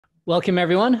Welcome,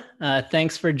 everyone.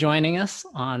 Thanks for joining us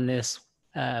on this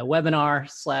webinar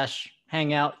 /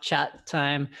 hangout chat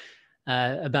time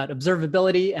about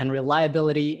observability and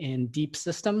reliability in deep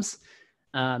systems.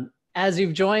 As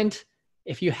you've joined,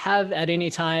 if you have at any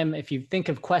time, if you think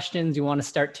of questions, you want to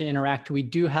start to interact, we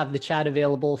do have the chat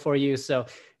available for you. So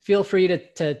feel free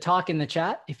to talk in the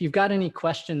chat. If you've got any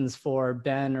questions for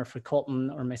Ben or for Colton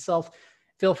or myself,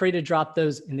 feel free to drop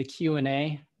those in the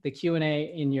Q&A. The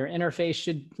Q&A in your interface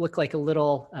should look like a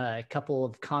little couple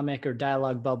of comic or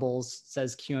dialogue bubbles,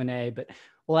 says Q&A, but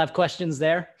we'll have questions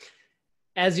there.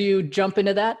 As you jump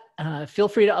into that, feel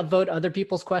free to upvote other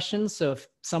people's questions. So if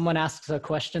someone asks a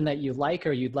question that you like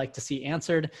or you'd like to see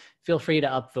answered, feel free to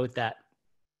upvote that.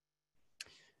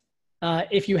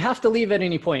 If you have to leave at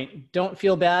any point, don't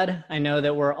feel bad. I know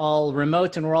that we're all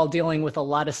remote and we're all dealing with a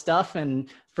lot of stuff. And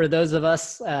for those of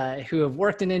us who have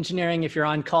worked in engineering, if you're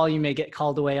on call, you may get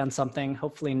called away on something,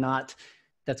 hopefully not.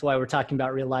 That's why we're talking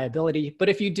about reliability. But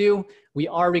if you do, we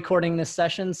are recording this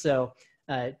session. So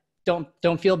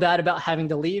don't feel bad about having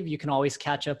to leave. You can always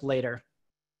catch up later.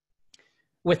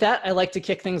 With that, I'd like to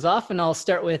kick things off, and I'll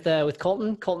start with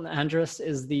Colton. Colton Andrus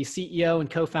is the CEO and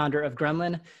co-founder of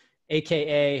Gremlin,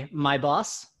 AKA my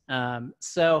boss.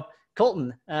 So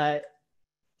Colton,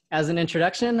 as an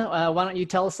introduction, why don't you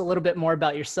tell us a little bit more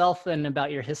about yourself and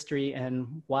about your history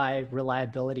and why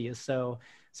reliability is so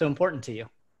important to you?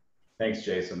 Thanks,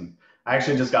 Jason. I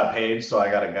actually just got paid, so I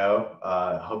gotta go.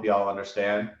 Hope you all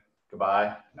understand.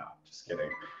 Goodbye. No, just kidding.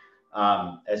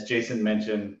 As Jason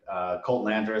mentioned,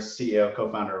 Colton Andrus, CEO,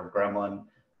 co-founder of Gremlin.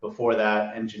 Before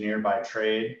that, engineer by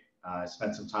trade. I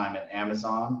spent some time at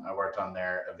Amazon. I worked on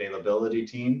their availability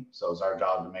team. So it was our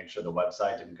job to make sure the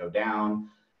website didn't go down.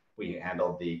 We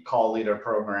handled the call leader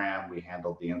program. We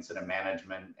handled the incident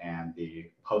management and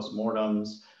the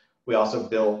postmortems. We also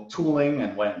built tooling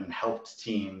and went and helped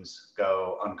teams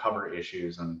go uncover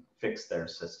issues and fix their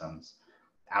systems.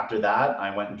 After that,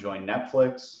 I went and joined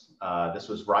Netflix. This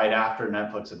was right after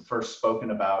Netflix had first spoken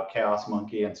about Chaos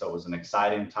Monkey. And so it was an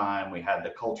exciting time. We had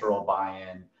the cultural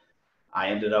buy-in. I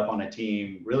ended up on a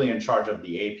team really in charge of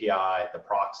the API, the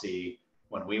proxy.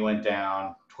 When we went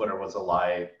down, Twitter was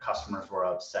alight, customers were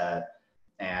upset.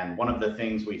 And one of the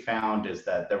things we found is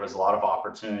that there was a lot of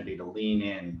opportunity to lean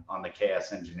in on the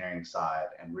KS engineering side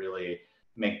and really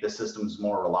make the systems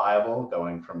more reliable,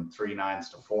 going from 3 nines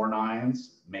to 4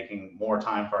 nines, making more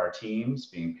time for our teams,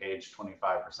 being paid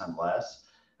 25% less,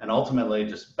 and ultimately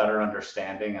just better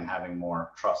understanding and having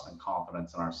more trust and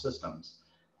confidence in our systems.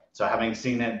 So having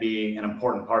seen it be an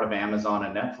important part of Amazon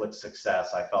and Netflix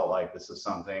success, I felt like this is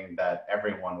something that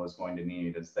everyone was going to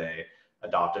need as they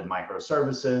adopted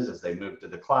microservices, as they moved to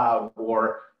the cloud,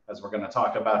 or as we're going to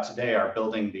talk about today, are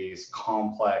building these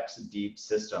complex, deep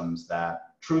systems that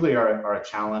truly are a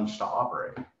challenge to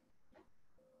operate.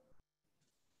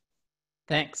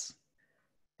 Thanks.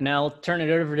 Now I'll turn it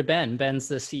over to Ben. Ben's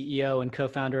the CEO and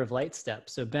co-founder of Lightstep.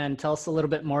 So Ben, tell us a little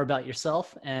bit more about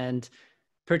yourself, and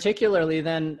particularly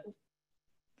then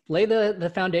lay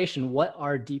the foundation. What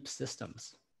are deep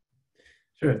systems?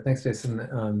 Sure, thanks, Jason.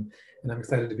 And I'm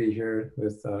excited to be here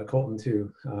with Colton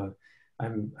too.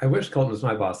 I wish Colton was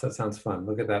my boss. That sounds fun.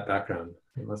 Look at that background.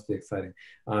 It must be exciting.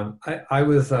 I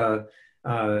was,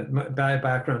 my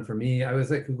background for me, I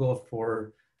was at Google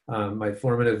for my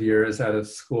formative years out of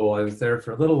school. I was there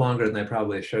for a little longer than I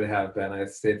probably should have been. I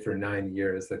stayed for 9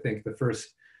 years. I think the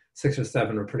first 6 or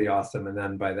 7 were pretty awesome. And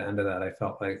then by the end of that, I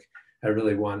felt like I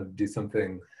really wanted to do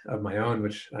something of my own,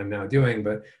 which I'm now doing.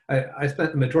 But I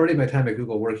spent the majority of my time at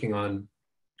Google working on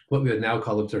what we would now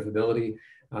call observability.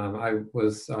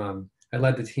 I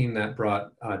led the team that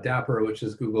brought Dapper, which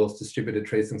is Google's distributed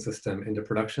tracing system, into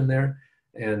production there.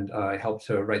 And I helped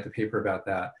to write the paper about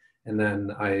that. And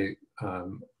then I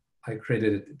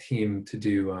created a team to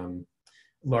do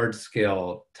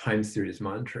large-scale time series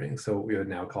monitoring, so what we would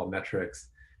now call metrics,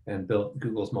 and built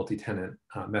Google's multi-tenant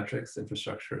metrics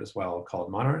infrastructure as well, called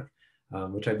Monarch,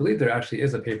 which I believe there actually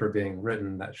is a paper being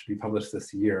written that should be published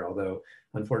this year, although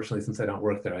unfortunately, since I don't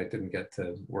work there, I didn't get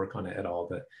to work on it at all,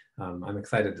 but I'm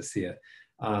excited to see it.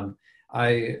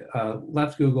 I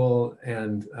left Google,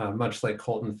 and much like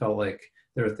Colton, felt like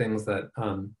there were things that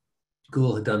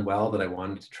Google had done well that I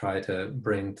wanted to try to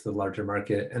bring to the larger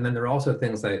market. And then there were also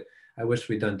things I wish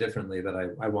we'd done differently that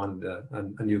I wanted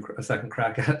a second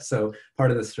crack at. So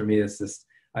part of this for me is just,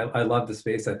 I love the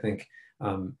space. I think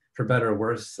for better or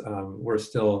worse, we're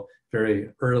still very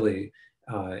early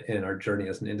in our journey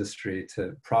as an industry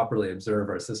to properly observe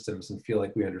our systems and feel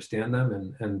like we understand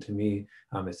them. And to me,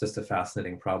 it's just a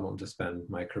fascinating problem to spend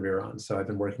my career on. So I've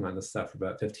been working on this stuff for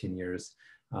about 15 years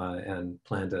and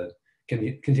plan to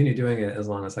continue doing it as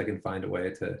long as I can find a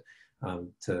way to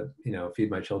to feed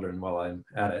my children while I'm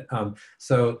at it.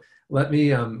 So let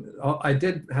me, I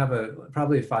did have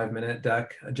probably a 5-minute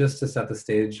deck just to set the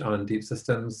stage on deep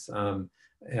systems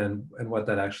and what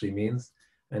that actually means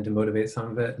and to motivate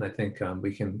some of it. And I think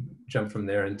we can jump from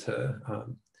there into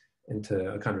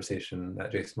a conversation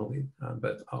that Jason will lead,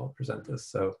 but I'll present this.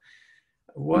 So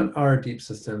what are deep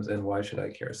systems and why should I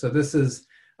care? So this is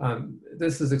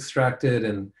extracted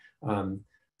and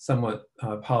somewhat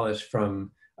polished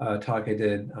from a talk I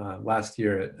did last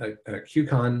year at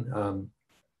QCon,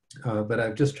 but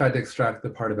I've just tried to extract the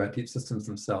part about deep systems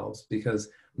themselves, because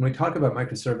when we talk about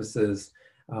microservices,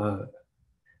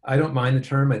 I don't mind the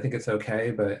term, I think it's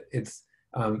okay, but it's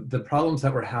the problems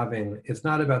that we're having, it's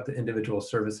not about the individual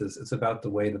services, it's about the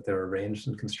way that they're arranged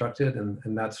and constructed,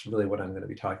 and that's really what I'm going to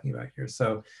be talking about here.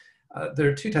 So there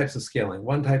are 2 types of scaling.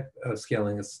 One type of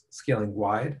scaling is scaling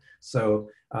wide. So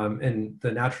in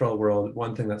the natural world,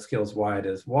 one thing that scales wide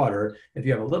is water. If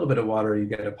you have a little bit of water, you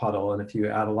get a puddle. And if you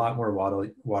add a lot more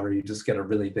water, you just get a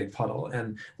really big puddle.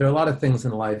 And there are a lot of things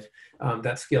in life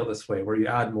that scale this way, where you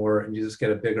add more and you just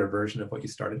get a bigger version of what you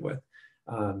started with.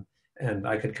 And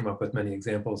I could come up with many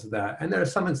examples of that. And there are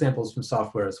some examples from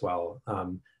software as well.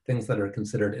 Things that are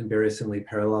considered embarrassingly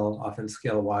parallel often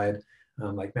scale wide,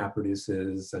 like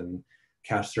MapReduces and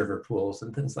cache server pools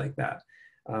and things like that.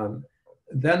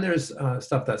 Then there's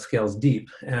stuff that scales deep.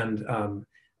 And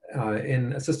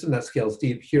in a system that scales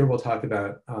deep, here we'll talk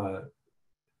about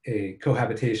a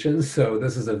cohabitation. So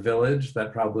this is a village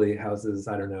that probably houses,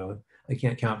 I don't know, I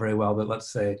can't count very well, but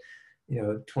let's say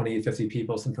 20, 50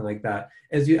 people, something like that.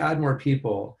 As you add more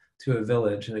people to a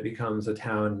village and it becomes a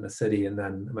town, a city, and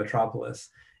then a metropolis,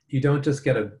 you don't just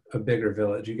get a bigger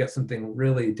village, you get something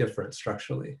really different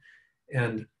structurally.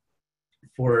 And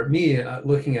for me,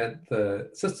 looking at the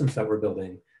systems that we're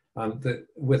building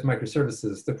with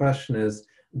microservices, the question is,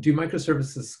 do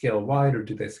microservices scale wide or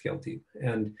do they scale deep?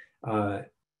 And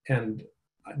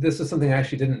this is something I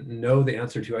actually didn't know the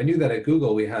answer to. I knew that at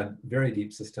Google we had very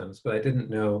deep systems, but I didn't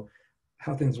know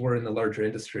how things were in the larger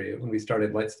industry when we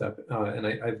started Lightstep. And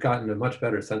I've gotten a much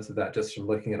better sense of that just from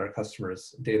looking at our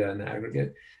customers' data in the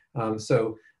aggregate.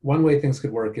 So one way things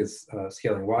could work is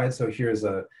scaling wide. So here's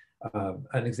an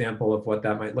example of what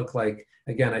that might look like.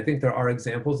 Again, I think there are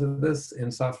examples of this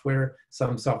in software.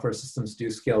 Some software systems do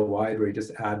scale wide, where you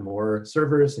just add more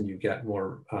servers and you get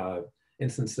more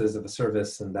instances of a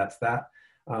service, and that's that.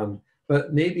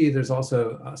 But maybe there's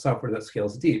also software that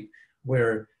scales deep,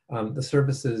 where the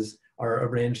services are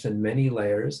arranged in many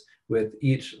layers, with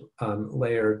each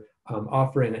layer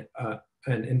offering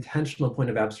an intentional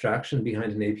point of abstraction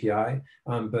behind an API,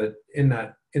 but in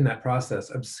that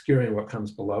process, obscuring what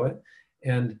comes below it.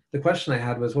 And the question I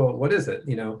had was, well, what is it?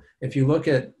 If you look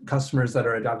at customers that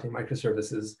are adopting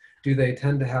microservices, do they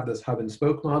tend to have this hub and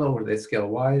spoke model where they scale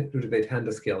wide, or do they tend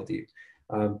to scale deep?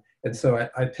 And so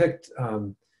I picked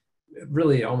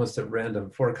really almost at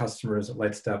random 4 customers at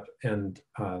Lightstep and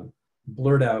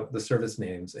blurred out the service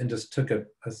names and just took a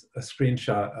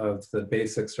screenshot of the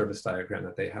basic service diagram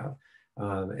that they have.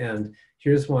 And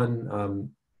here's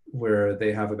one where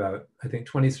they have about, I think,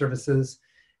 20 services.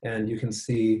 And you can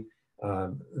see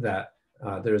that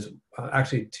there's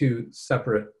actually 2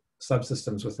 separate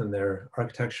subsystems within their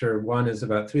architecture. One is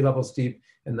about 3 levels deep,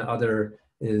 and the other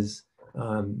is,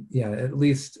 at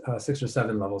least 6 or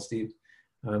 7 levels deep.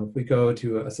 If we go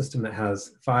to a system that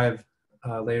has 5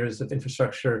 layers of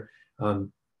infrastructure,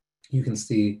 you can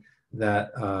see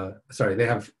that,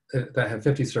 they have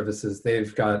 50 services.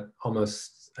 They've got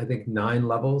almost, I think, 9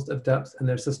 levels of depth in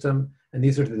their system. And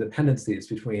these are the dependencies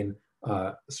between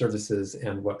services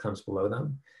and what comes below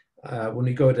them. When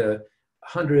we go to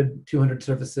 100, 200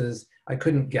 services, I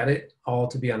couldn't get it all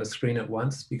to be on a screen at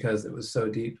once because it was so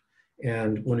deep.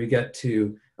 And when we get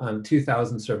to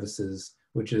 2,000 services,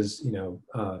 which is,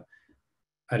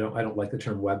 I don't like the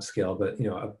term web scale, but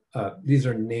these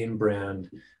are name brand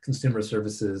consumer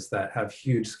services that have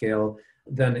huge scale,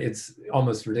 then it's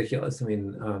almost ridiculous. I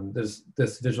mean,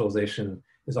 this visualization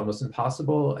is almost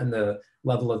impossible, and the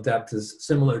level of depth is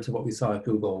similar to what we saw at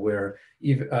Google, where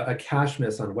even a cache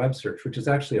miss on web search, which is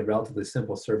actually a relatively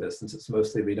simple service since it's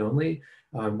mostly read-only,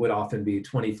 would often be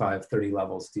 25, 30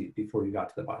 levels deep before you got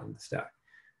to the bottom of the stack.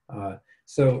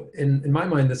 So in my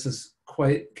mind, this is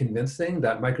quite convincing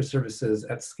that microservices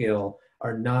at scale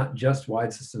are not just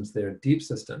wide systems, they're deep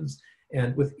systems.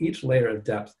 And with each layer of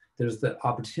depth, there's the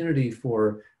opportunity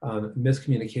for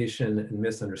miscommunication and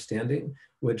misunderstanding,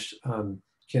 which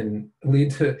can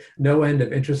lead to no end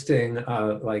of interesting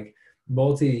like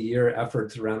multi-year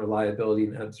efforts around reliability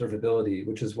and observability,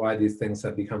 which is why these things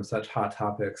have become such hot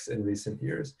topics in recent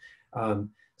years.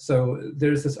 So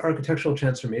there's this architectural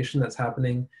transformation that's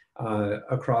happening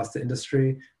across the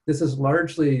industry. This is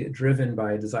largely driven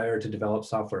by a desire to develop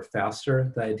software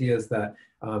faster. The idea is that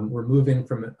we're moving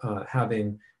from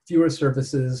having fewer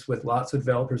services with lots of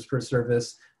developers per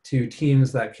service to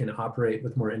teams that can operate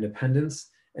with more independence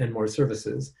and more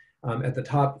services. At the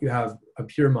top, you have a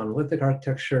pure monolithic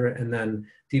architecture, and then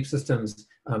deep systems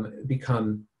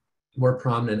become more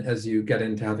prominent as you get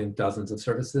into having dozens of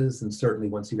services. And certainly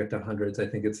once you get to hundreds, I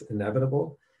think it's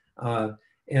inevitable.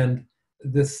 And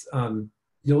this,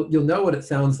 you'll know what it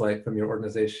sounds like from your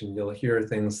organization. You'll hear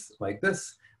things like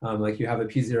this, like you have a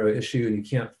P0 issue and you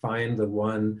can't find the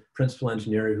one principal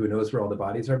engineer who knows where all the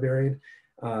bodies are buried.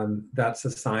 That's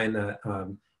a sign that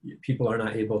people are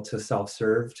not able to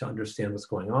self-serve to understand what's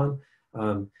going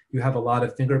on. You have a lot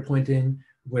of finger pointing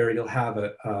where you'll have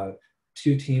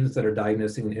two teams that are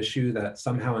diagnosing an issue that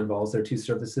somehow involves their two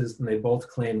services, and they both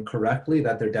claim correctly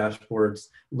that their dashboards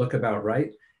look about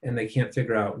right, and they can't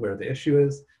figure out where the issue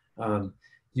is.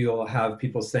 You'll have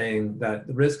people saying that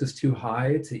the risk is too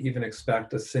high to even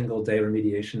expect a single day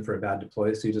remediation for a bad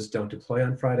deploy, so you just don't deploy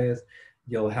on Fridays.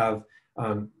 You'll have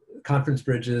conference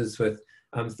bridges with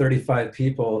 35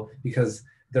 people because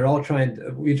they're all trying to,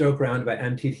 we joke around about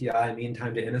MTTI, mean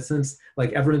time to innocence.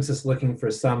 Like everyone's just looking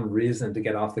for some reason to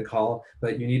get off the call,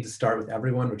 but you need to start with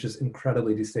everyone, which is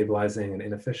incredibly destabilizing and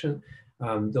inefficient.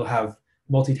 They'll have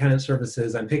multi-tenant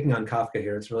services. I'm picking on Kafka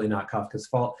here. It's really not Kafka's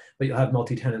fault, but you'll have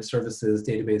multi-tenant services,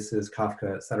 databases,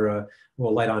 Kafka, et cetera,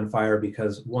 will light on fire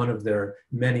because one of their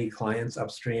many clients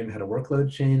upstream had a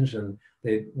workload change and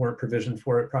they weren't provisioned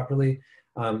for it properly.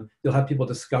 You'll have people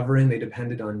discovering they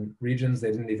depended on regions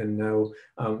they didn't even know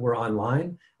were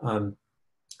online,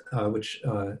 which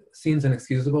seems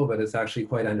inexcusable, but it's actually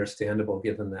quite understandable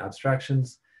given the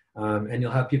abstractions. And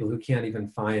you'll have people who can't even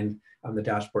find the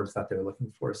dashboards that they're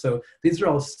looking for. So these are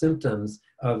all symptoms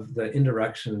of the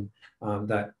indirection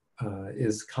that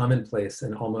is commonplace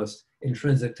and almost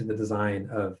intrinsic to the design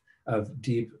of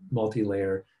deep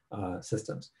multi-layer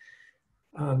systems.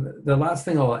 The last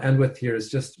thing I'll end with here is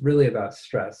just really about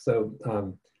stress. So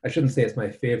I shouldn't say it's my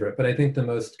favorite, but I think the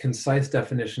most concise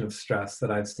definition of stress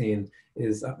that I've seen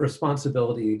is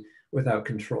responsibility without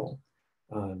control.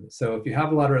 So if you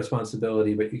have a lot of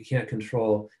responsibility, but you can't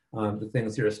control the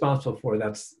things you're responsible for,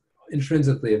 that's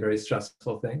intrinsically a very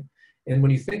stressful thing. And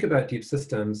when you think about deep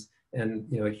systems, and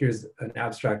here's an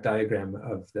abstract diagram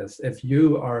of this. If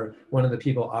you are one of the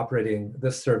people operating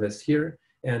this service here,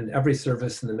 and every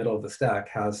service in the middle of the stack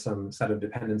has some set of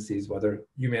dependencies, whether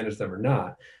you manage them or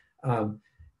not,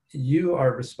 you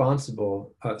are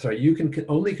responsible, you can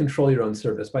only control your own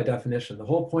service by definition. The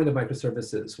whole point of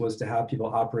microservices was to have people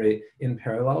operate in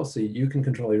parallel, so you can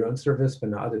control your own service, but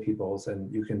not other people's,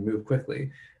 and you can move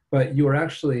quickly. But you are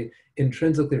actually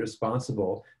intrinsically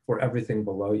responsible for everything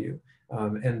below you.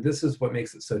 And this is what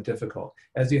makes it so difficult.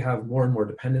 As you have more and more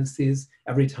dependencies,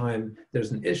 every time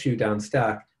there's an issue down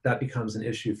stack, that becomes an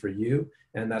issue for you.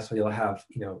 And that's why you'll have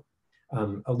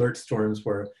alert storms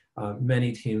where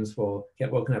many teams will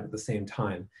get woken up at the same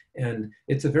time. And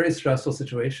it's a very stressful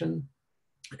situation.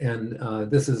 And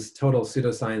this is total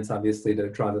pseudoscience, obviously, to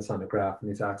draw this on a graph,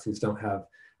 and these axes don't have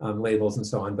labels and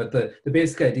so on. But the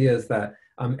basic idea is that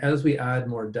as we add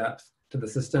more depth to the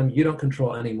system, you don't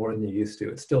control any more than you used to.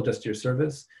 It's still just your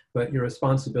service, but your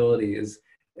responsibility is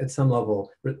at some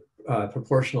level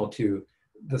proportional to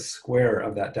the square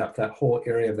of that depth. That whole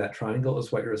area of that triangle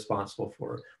is what you're responsible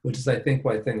for, which is, I think,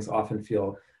 why things often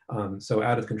feel so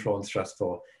out of control and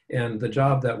stressful. And the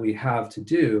job that we have to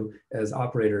do as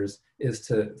operators is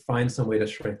to find some way to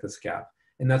shrink this gap.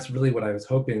 And that's really what I was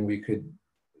hoping we could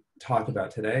talk about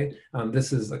today.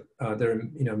 This is, there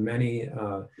are many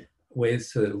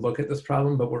ways to look at this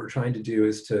problem, but what we're trying to do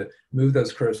is to move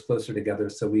those curves closer together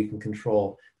so we can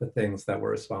control the things that we're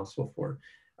responsible for.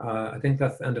 I think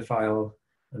that's the end of file.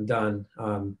 I'm done,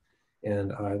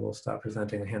 and I will stop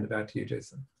presenting and hand it back to you,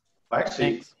 Jason.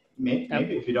 Actually,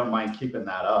 maybe if you don't mind keeping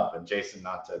that up, and Jason,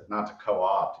 not to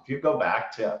co-opt, if you go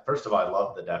back to, first of all, I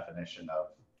love the definition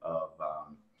of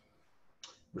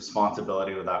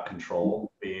responsibility without control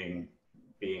being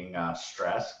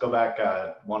stress. Go back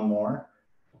one more.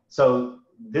 So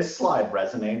this slide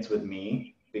resonates with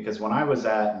me because when I was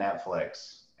at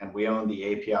Netflix and we owned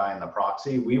the API and the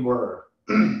proxy, we were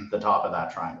the top of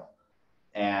that triangle.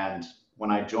 And when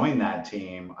I joined that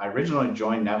team, I originally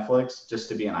joined Netflix just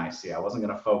to be an IC. I wasn't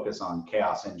going to focus on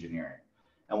chaos engineering.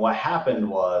 And what happened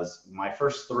was my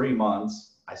first 3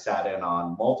 months, I sat in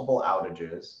on multiple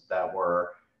outages that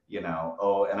were,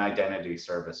 an identity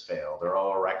service failed, or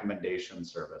a recommendation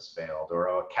service failed, or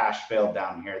a cache failed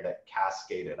down here that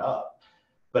cascaded up.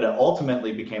 But it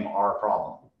ultimately became our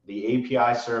problem The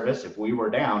API service, if we were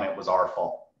down, it was our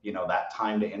fault. You know, that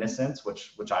time to innocence,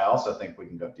 which I also think we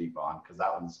can go deep on because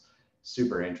that one's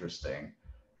super interesting.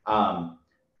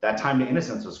 That time to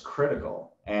innocence was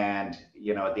critical. And,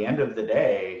 you know, at the end of the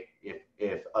day,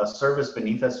 if a service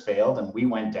beneath us failed and we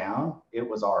went down, it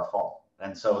was our fault.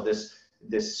 And so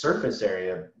this surface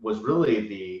area was really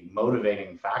the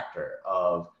motivating factor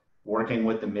of working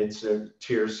with the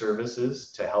mid-tier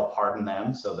services to help harden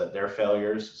them so that their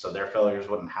failures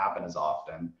wouldn't happen as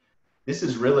often. This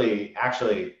is really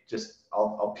actually just,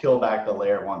 I'll peel back the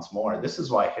layer once more. This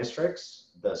is why Hystrix,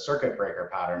 the circuit breaker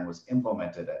pattern, was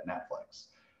implemented at Netflix,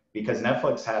 because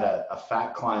Netflix had a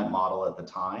fat client model at the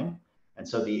time. And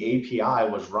so the API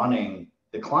was running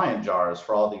the client jars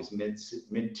for all these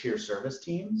mid-tier service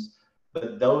teams,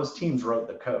 but those teams wrote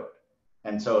the code.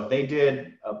 And so if they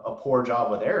did a poor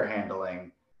job with error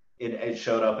handling, it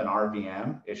showed up in our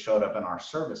VM, it showed up in our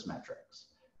service metrics.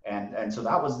 And so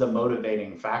that was the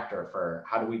motivating factor for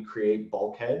how do we create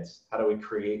bulkheads? How do we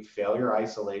create failure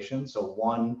isolation? So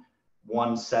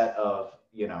one set of,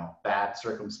 you know, bad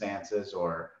circumstances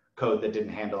or code that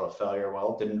didn't handle a failure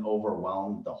well didn't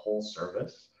overwhelm the whole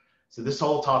service. So this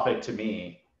whole topic to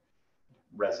me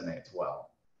resonates well.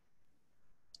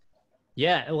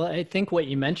 Yeah, well, I think what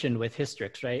you mentioned with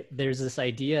Hystrix, right? There's this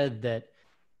idea that,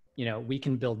 you know, we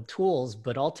can build tools,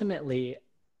 but ultimately,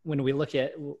 when we look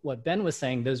at what Ben was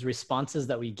saying, those responses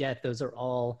that we get, those are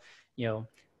all, you know,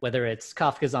 whether it's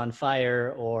Kafka's on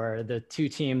fire or the two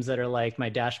teams that are like, my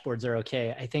dashboards are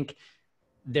okay. I think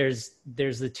there's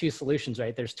the two solutions,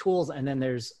 right? There's tools, and then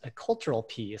there's a cultural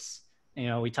piece. You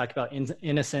know, we talk about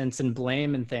innocence and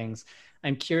blame and things.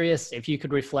 I'm curious if you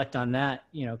could reflect on that,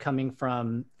 you know, coming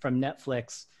from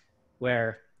Netflix,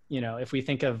 where, you know, if we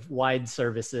think of wide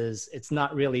services, it's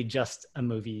not really just a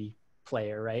movie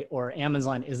player, right? Or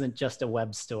Amazon isn't just a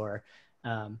web store.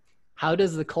 How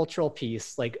does the cultural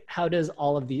piece, like, how does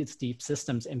all of these deep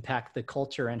systems impact the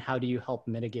culture, and how do you help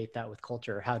mitigate that with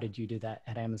culture? How did you do that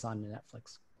at Amazon and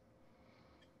Netflix?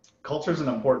 Culture is an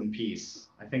important piece.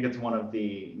 I think it's one of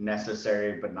the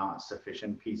necessary but not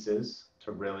sufficient pieces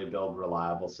to really build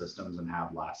reliable systems and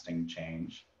have lasting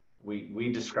change.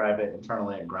 We describe it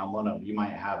internally at Gremlin of, you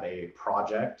might have a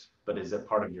project, but is it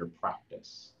part of your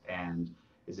practice? And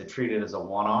is it treated as a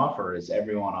one-off, or is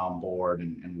everyone on board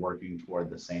and working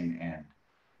toward the same end?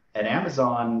 At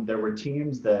Amazon, there were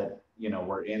teams that, you know,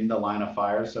 were in the line of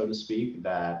fire, so to speak,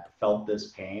 that felt this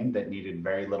pain, that needed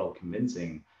very little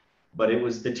convincing. But it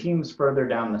was the teams further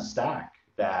down the stack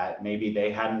that maybe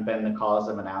they hadn't been the cause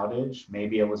of an outage.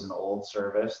 Maybe it was an old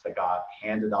service that got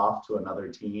handed off to another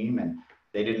team, and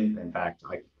they didn't. In fact,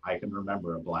 I can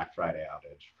remember a Black Friday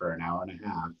outage for an hour and a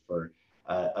half for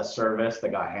a service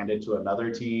that got handed to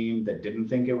another team that didn't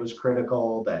think it was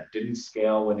critical, that didn't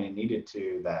scale when it needed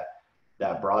to,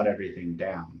 that brought everything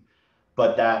down.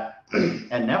 But that,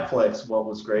 at Netflix, what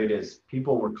was great is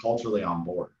people were culturally on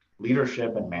board.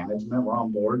 Leadership and management were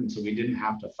on board, and so we didn't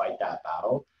have to fight that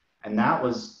battle. And that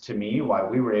was, to me, why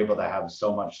we were able to have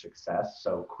so much success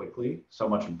so quickly, so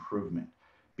much improvement.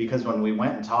 Because when we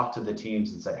went and talked to the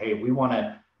teams and said, hey, we want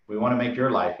to make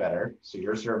your life better so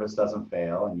your service doesn't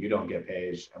fail and you don't get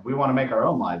paged, and we want to make our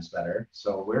own lives better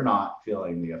so we're not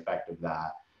feeling the effect of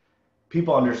that,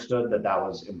 people understood that that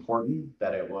was important,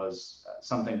 that it was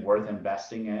something worth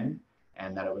investing in,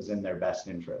 and that it was in their best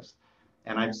interest.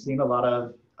 And I've seen a lot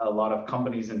of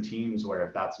companies and teams where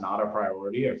if that's not a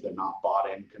priority, or if they're not bought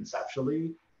in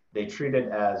conceptually, they treat it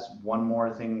as one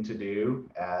more thing to do,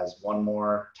 as one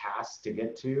more task to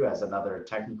get to, as another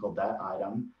technical debt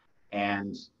item,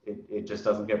 and it just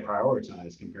doesn't get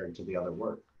prioritized compared to the other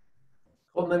work.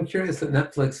 Well, I'm curious, at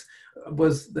Netflix,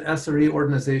 was the SRE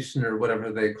organization, or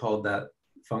whatever they called that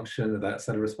function, or that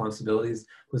set of responsibilities,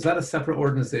 was that a separate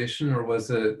organization, or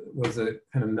was it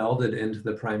kind of melded into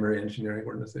the primary engineering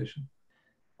organization?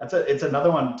 It's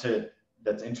another one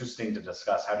that's interesting to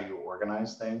discuss. How do you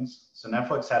organize things? So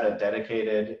Netflix had a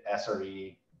dedicated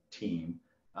SRE team.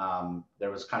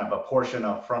 There was kind of a portion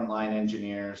of frontline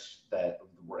engineers that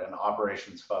were, and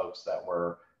operations folks that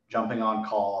were jumping on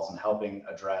calls and helping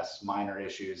address minor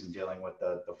issues and dealing with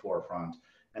the forefront,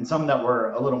 and some that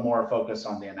were a little more focused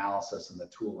on the analysis and the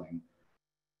tooling.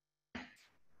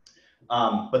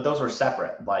 But those were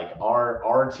separate. Like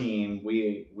our team,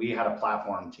 we had a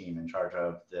platform team in charge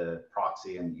of the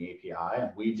proxy and the API,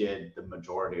 and we did the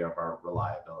majority of our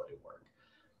reliability work.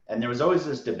 And there was always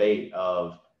this debate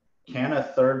of, can a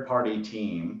third-party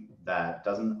team that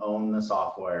doesn't own the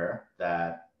software,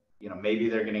 that, you know, maybe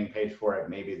they're getting paid for it,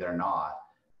 maybe they're not,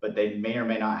 but they may or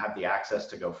may not have the access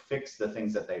to go fix the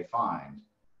things that they find,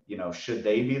 should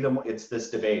they be it's this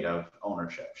debate of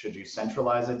ownership. Should you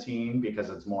centralize a team because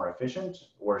it's more efficient,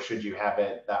 or should you have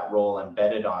that role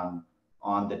embedded on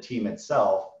the team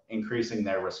itself, increasing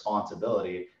their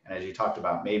responsibility? And as you talked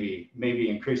about, maybe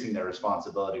increasing their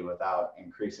responsibility without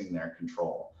increasing their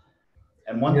control.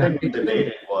 And one thing we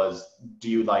debated was, do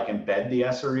you like embed the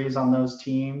SREs on those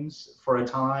teams for a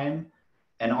time?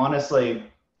 And honestly,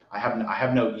 I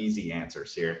have no easy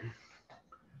answers here.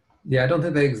 Yeah, I don't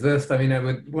think they exist. I mean,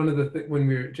 one of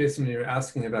the Jason, when you were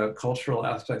asking about cultural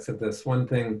aspects of this, one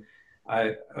thing,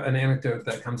 an anecdote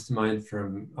that comes to mind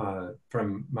from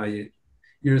my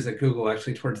years at Google,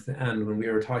 actually towards the end, when we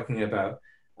were talking about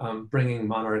bringing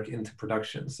Monarch into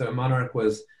production. So Monarch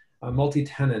was a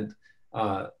multi-tenant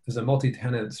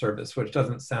service, which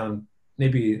doesn't sound,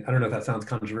 maybe, I don't know if that sounds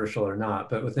controversial or not,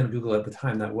 but within Google at the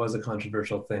time, that was a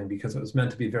controversial thing because it was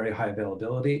meant to be very high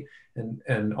availability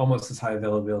and almost as high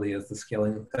availability as the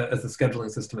scheduling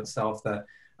system itself that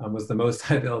was the most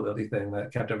high availability thing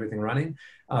that kept everything running.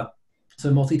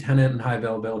 So multi-tenant and high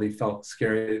availability felt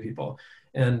scary to people.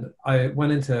 And I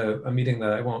went into a meeting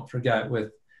that I won't forget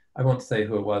with, I won't say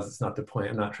who it was, it's not the point,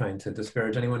 I'm not trying to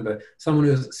disparage anyone, but someone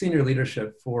who's senior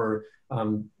leadership for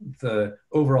the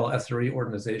overall SRE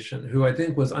organization, who I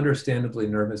think was understandably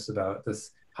nervous about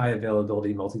this high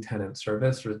availability multi-tenant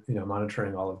service, or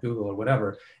monitoring all of Google or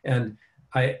whatever. And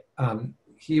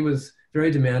he was very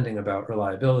demanding about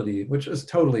reliability, which is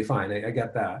totally fine. I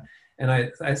get that. And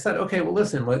I said, okay, well,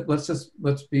 listen,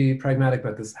 let's be pragmatic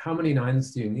about this. How many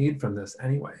nines do you need from this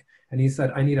anyway? And he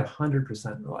said, I need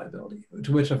 100% reliability,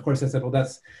 to which of course I said, well,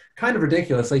 that's kind of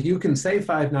ridiculous. Like, you can say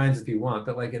 5 nines if you want,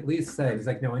 but like, at least say, he's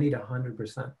like, no, I need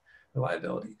 100%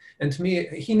 reliability. And to me,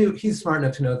 he's smart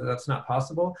enough to know that that's not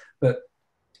possible. But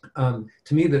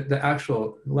to me, the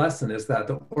actual lesson is that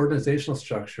the organizational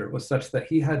structure was such that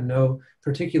he had no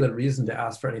particular reason to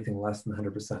ask for anything less than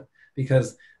 100%,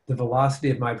 because the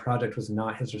velocity of my project was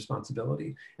not his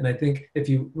responsibility. And I think if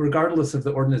you, regardless of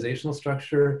the organizational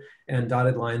structure and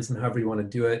dotted lines and however you want to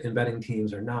do it, embedding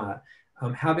teams or not,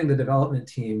 having the development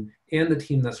team and the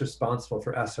team that's responsible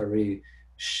for SRE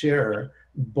share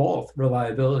both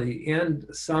reliability and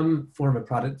some form of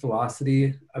product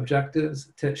velocity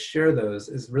objectives, to share those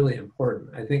is really important.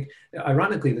 I think,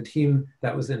 ironically, the team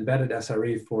that was embedded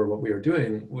SRE for what we were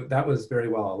doing, that was very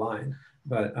well aligned,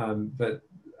 but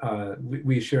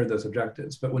we shared those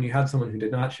objectives. But when you had someone who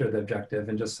did not share the objective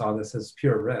and just saw this as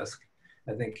pure risk,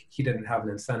 I think he didn't have an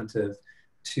incentive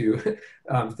to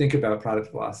think about product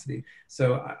velocity.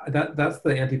 So that's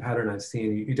the anti-pattern I've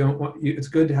seen. You don't want, it's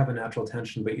good to have a natural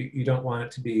tension, but you don't want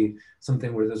it to be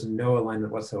something where there's no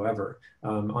alignment whatsoever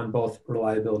on both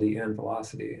reliability and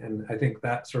velocity. And I think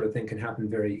that sort of thing can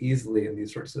happen very easily in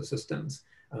these sorts of systems,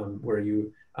 where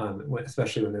you,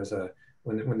 especially when there's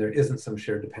when there isn't some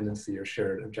shared dependency or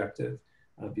shared objective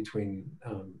between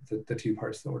the two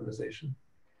parts of the organization.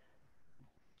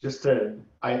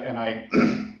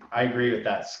 I agree with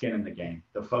that skin in the game.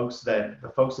 The folks that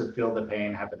feel the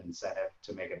pain have an incentive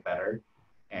to make it better.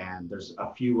 And there's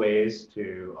a few ways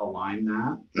to align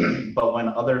that. But when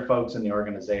other folks in the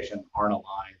organization aren't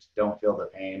aligned, don't feel the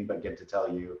pain, but get to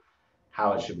tell you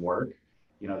how it should work,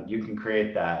 you can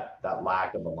create that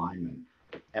lack of alignment.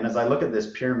 And as I look at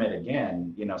this pyramid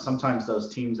again, sometimes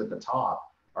those teams at the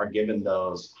top are given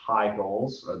those high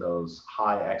goals or those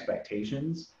high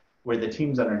expectations, where the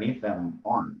teams underneath them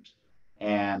aren't.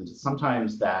 And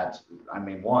sometimes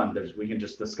we can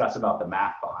just discuss about the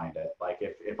math behind it. Like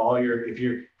if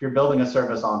you're building a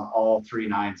service on all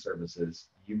 3.9 services,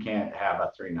 you can't have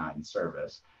a 3.9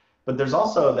 service. But there's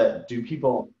also that, do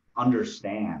people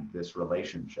understand this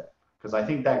relationship? Because I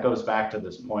think that goes back to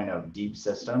this point of deep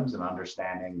systems and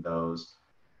understanding those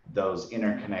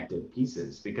interconnected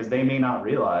pieces, because they may not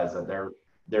realize that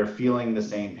they're feeling the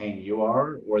same pain you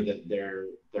are, or that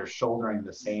they're shouldering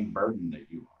the same burden that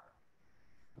you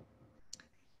are.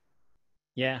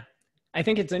 Yeah. I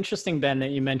think it's interesting, Ben,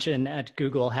 that you mentioned at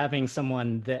Google having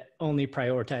someone that only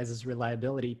prioritizes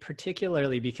reliability,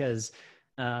 particularly because,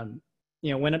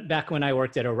 back when I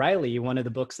worked at O'Reilly, one of the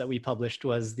books that we published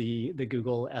was the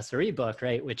Google SRE book,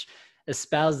 right? Which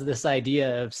espoused this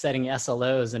idea of setting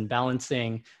SLOs and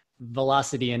balancing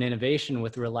velocity and innovation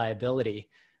with reliability.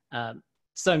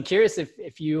 So I'm curious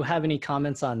if you have any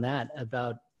comments on that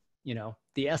about,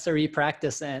 the SRE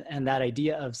practice and that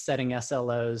idea of setting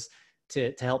SLOs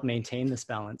to help maintain this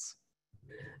balance.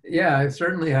 Yeah, I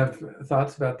certainly have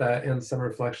thoughts about that and some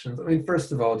reflections. I mean,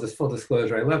 first of all, just full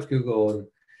disclosure, I left Google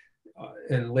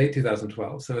in late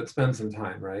 2012. So it's been some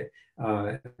time, right?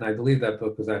 And I believe that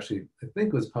book was actually, I think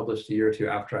it was published a year or two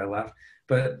after I left,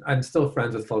 but I'm still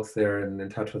friends with folks there and in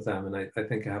touch with them. And I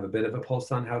think I have a bit of a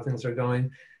pulse on how things are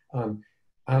going.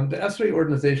 The SRE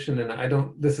organization,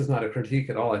 and this is not a critique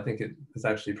at all, I think it is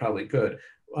actually probably good,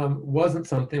 wasn't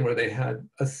something where they had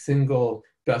a single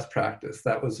best practice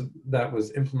that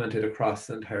was implemented across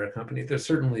the entire company. There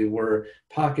certainly were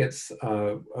pockets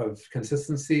of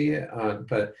consistency,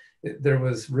 but there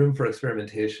was room for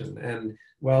experimentation. And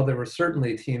while there were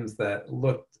certainly teams that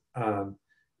looked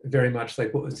very much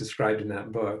like what was described in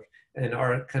that book, and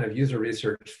our kind of user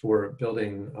research for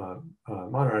building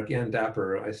Monarch and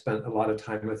Dapper, I spent a lot of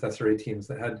time with SRE teams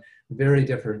that had very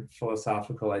different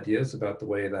philosophical ideas about the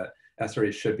way that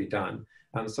SRE should be done.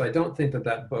 So I don't think that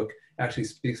that book actually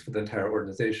speaks for the entire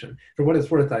organization. For what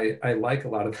it's worth, I like a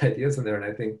lot of the ideas in there, and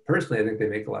I think, personally, I think they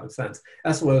make a lot of sense.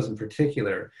 SLOs in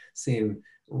particular seem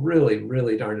really,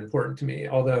 really darn important to me,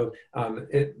 although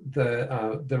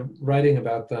the writing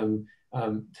about them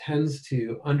tends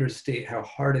to understate how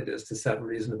hard it is to set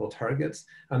reasonable targets.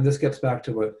 This gets back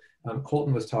to what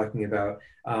Colton was talking about,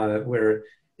 where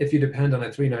if you depend on a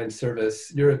 3.9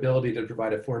 service, your ability to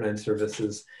provide a 4.9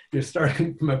 service you're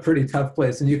starting from a pretty tough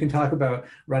place. And you can talk about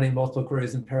running multiple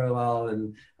queries in parallel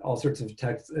and all sorts of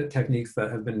techniques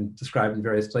that have been described in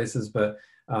various places, but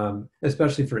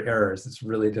especially for errors, it's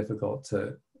really difficult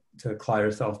to claw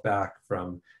yourself back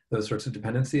from those sorts of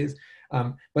dependencies.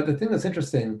 But the thing that's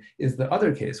interesting is the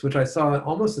other case, which I saw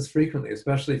almost as frequently,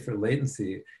 especially for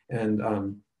latency.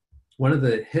 And one of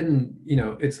the hidden,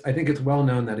 I think it's well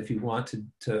known that if you want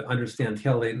to understand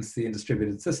tail latency in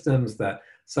distributed systems, that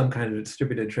some kind of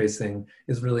distributed tracing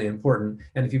is really important.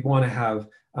 And if you want to have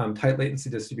tight latency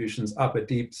distributions up a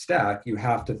deep stack, you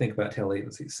have to think about tail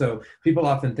latency. So people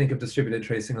often think of distributed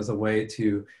tracing as a way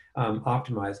to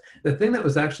optimize. The thing that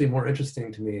was actually more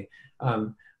interesting to me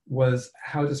was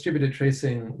how distributed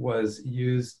tracing was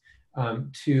used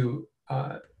to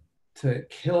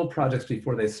kill projects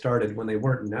before they started when they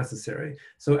weren't necessary.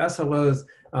 So SLOs,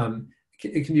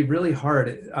 it can be really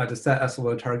hard to set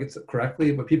SLO targets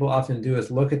correctly. What people often do is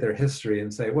look at their history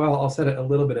and say, well, I'll set it a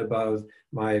little bit above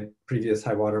my previous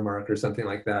high water mark or something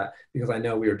like that, because I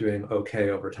know we were doing okay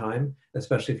over time,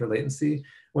 especially for latency.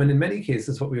 When in many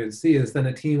cases, what we would see is then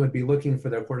a team would be looking for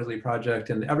their quarterly project,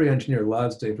 and every engineer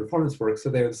loves doing performance work. So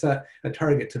they would set a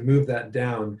target to move that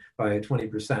down by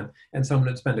 20%, and someone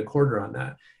would spend a quarter on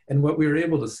that. And what we were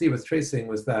able to see with tracing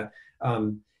was that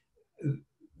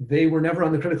they were never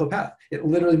on the critical path. It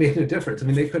literally made no difference. I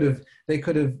mean, they could have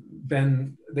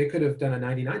done a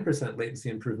 99%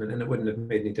 latency improvement and it wouldn't have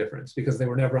made any difference because they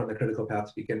were never on the critical path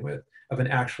to begin with of an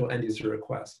actual end user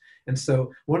request. And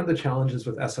so one of the challenges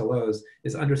with SLOs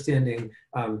is understanding,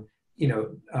 not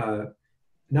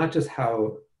just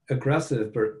how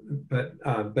aggressive,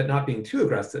 but not being too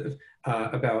aggressive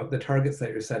about the targets that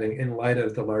you're setting in light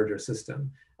of the larger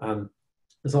system.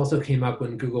 This also came up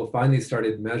when Google finally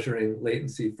started measuring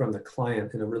latency from the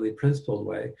client in a really principled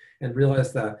way and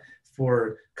realized that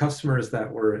for customers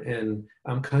that were in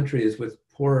countries with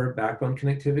poor backbone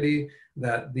connectivity,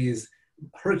 that these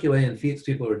Herculean feats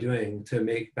people were doing to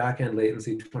make backend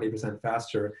latency 20%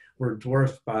 faster were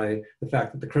dwarfed by the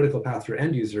fact that the critical path for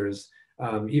end users,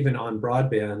 even on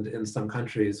broadband in some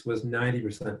countries, was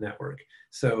 90% network.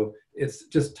 So it's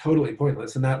just totally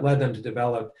pointless. And that led them to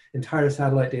develop entire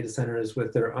satellite data centers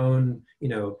with their own,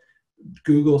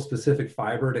 Google specific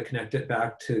fiber to connect it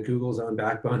back to Google's own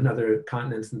backbone and other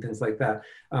continents and things like that.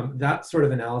 That sort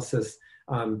of analysis,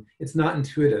 it's not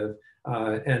intuitive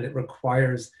and it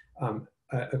requires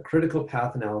a critical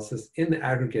path analysis in the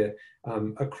aggregate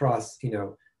across,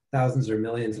 thousands or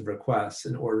millions of requests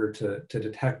in order to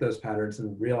detect those patterns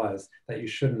and realize that you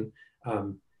shouldn't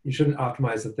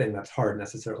optimize the thing that's hard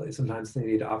necessarily. Sometimes the thing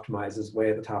you need to optimize is way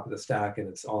at the top of the stack and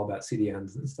it's all about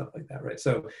CDNs and stuff like that, right?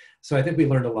 So I think we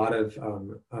learned a lot of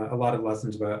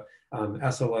lessons about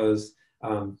SLOs,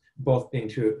 both being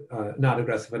not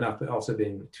aggressive enough, but also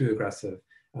being too aggressive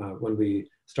when we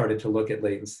started to look at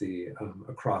latency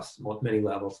across many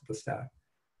levels of the stack.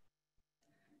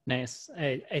 Nice.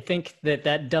 I think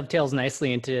that dovetails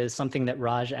nicely into something that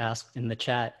Raj asked in the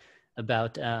chat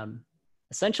about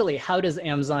essentially how does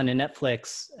Amazon and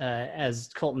Netflix, as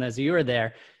Colton, as you were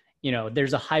there,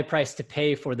 there's a high price to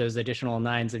pay for those additional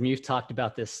nines. And you've talked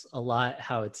about this a lot,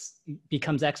 how it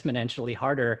becomes exponentially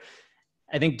harder.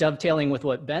 I think dovetailing with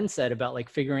what Ben said about like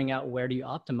figuring out where do you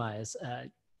optimize,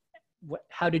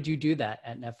 how did you do that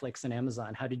at Netflix and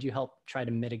Amazon? How did you help try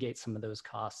to mitigate some of those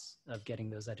costs of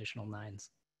getting those additional nines?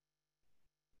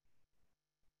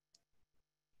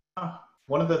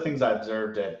 One of the things I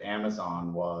observed at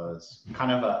Amazon was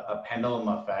kind of a pendulum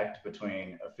effect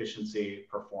between efficiency,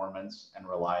 performance, and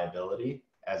reliability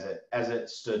as it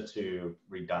stood to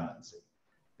redundancy.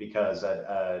 Because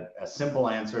a simple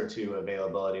answer to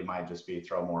availability might just be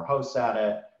throw more hosts at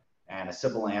it, and a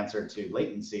simple answer to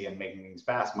latency and making things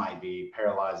fast might be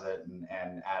paralyze it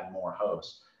and add more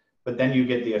hosts. But then you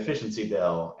get the efficiency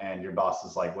bill and your boss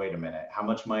is like, wait a minute, how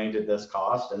much money did this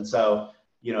cost? And so,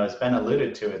 as Ben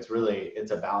alluded to, it's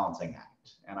a balancing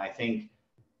act. And I think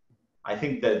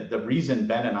that the reason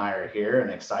Ben and I are here and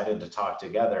excited to talk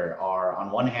together are, on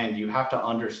one hand, you have to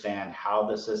understand how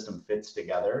the system fits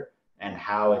together and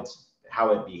how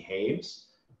it behaves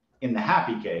in the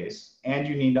happy case, and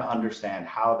you need to understand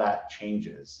how that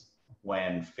changes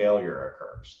when failure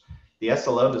occurs. The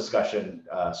SLO discussion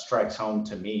strikes home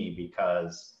to me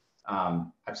because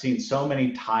I've seen so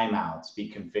many timeouts be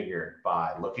configured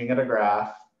by looking at a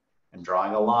graph and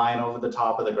drawing a line over the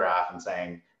top of the graph and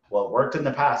saying, well, it worked in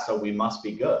the past, so we must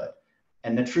be good.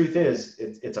 And the truth is,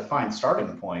 it's a fine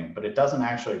starting point, but it doesn't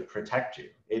actually protect you.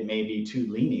 It may be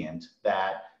too lenient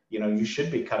that you should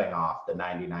be cutting off the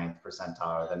 99th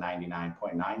percentile or the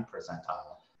 99.9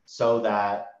 percentile so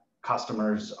that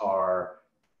customers are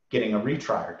getting a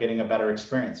retry or getting a better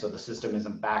experience so the system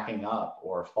isn't backing up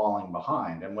or falling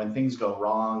behind. And when things go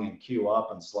wrong and queue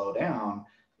up and slow down,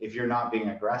 if you're not being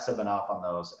aggressive enough on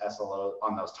those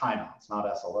timeouts, not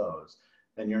SLOs,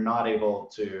 then you're not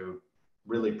able to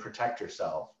really protect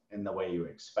yourself in the way you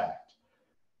expect.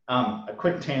 A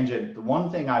quick tangent, the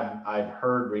one thing I've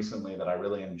heard recently that I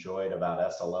really enjoyed about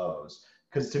SLOs,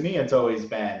 because to me it's always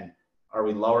been, are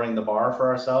we lowering the bar for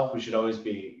ourselves? We should always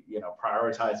be,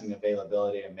 prioritizing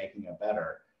availability and making it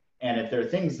better. And if there are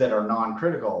things that are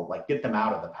non-critical, like get them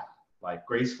out of the path, like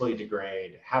gracefully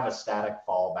degrade, have a static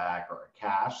fallback or a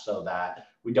cache so that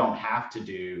we don't have to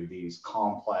do these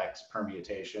complex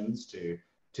permutations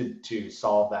to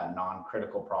solve that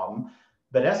non-critical problem.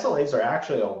 But SLAs are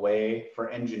actually a way for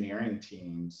engineering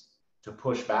teams to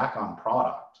push back on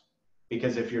product.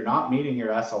 Because if you're not meeting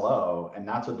your SLO and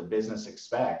that's what the business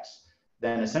expects,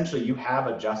 then essentially you have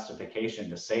a justification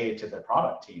to say to the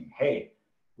product team, hey,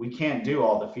 we can't do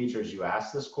all the features you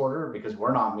asked this quarter because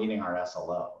we're not meeting our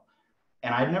SLO.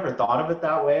 And I'd never thought of it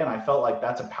that way. And I felt like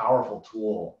that's a powerful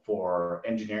tool for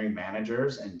engineering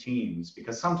managers and teams,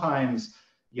 because sometimes,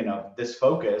 this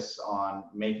focus on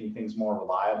making things more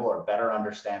reliable or better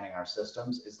understanding our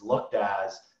systems is looked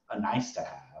as a nice to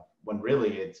have, when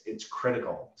really it's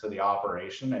critical to the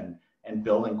operation and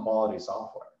building quality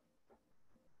software.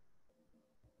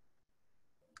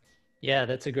 Yeah,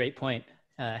 that's a great point.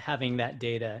 Having that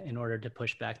data in order to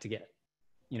push back to get,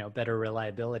 better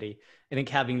reliability. I think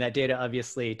having that data,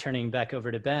 obviously, turning back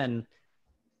over to Ben,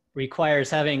 requires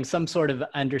having some sort of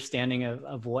understanding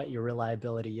of what your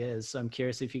reliability is. So I'm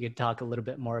curious if you could talk a little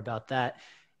bit more about that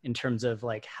in terms of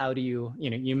like, how do you,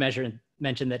 you mentioned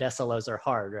that SLOs are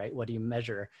hard, right? What do you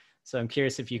measure? So I'm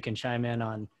curious if you can chime in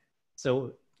on,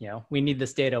 so, we need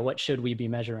this data, what should we be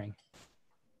measuring?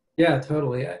 Yeah,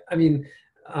 totally. I mean,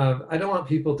 I don't want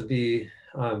people to be,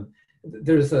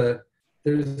 there's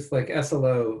like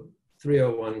SLO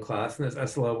 301 class and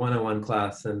there's SLO 101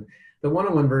 class, and the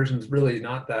 101 version is really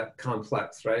not that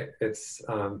complex, right? It's,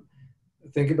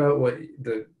 think about what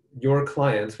your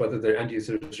clients, whether they're end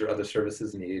users or other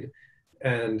services, need,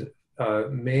 and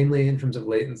mainly in terms of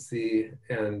latency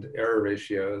and error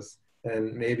ratios,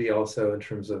 and maybe also in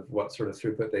terms of what sort of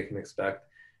throughput they can expect.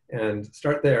 And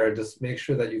start there and just make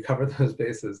sure that you cover those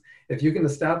bases. If you can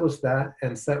establish that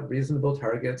and set reasonable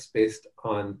targets based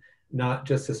on not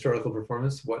just historical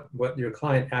performance, what your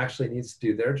client actually needs to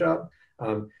do their job,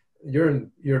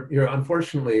 you're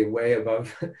unfortunately way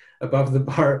above the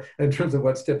bar in terms of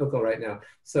what's typical right now.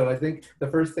 So I think the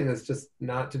first thing is just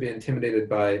not to be intimidated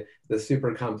by the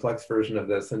super complex version of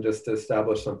this and just to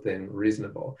establish something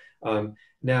reasonable.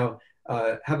 Now,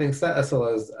 having set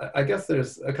SLOs, I guess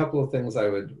there's a couple of things I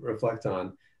would reflect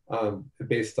on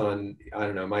based on, I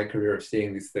don't know, my career of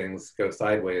seeing these things go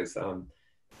sideways.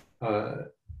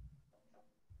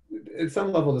 At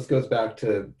some level, this goes back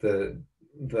to the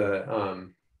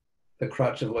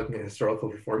crutch of looking at historical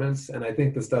performance. And I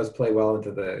think this does play well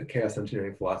into the chaos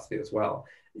engineering philosophy as well.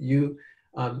 You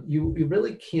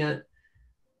really can't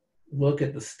look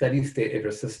at the steady state of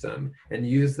your system and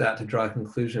use that to draw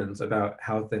conclusions about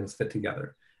how things fit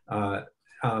together.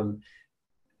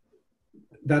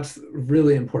 That's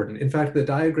really important. In fact, the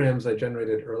diagrams I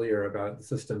generated earlier about the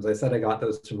systems, I said I got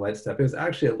those from Lightstep. It was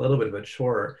actually a little bit of a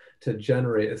chore to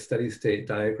generate a steady state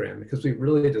diagram because we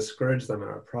really discourage them in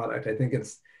our product. I think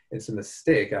it's a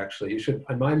mistake, actually. You should,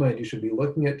 in my mind, you should be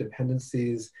looking at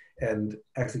dependencies and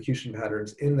execution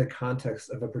patterns in the context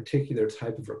of a particular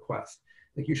type of request.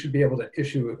 Like you should be able to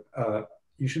issue,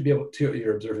 you should be able to,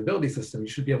 your observability system, you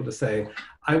should be able to say,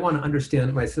 I want to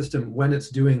understand my system when it's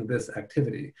doing this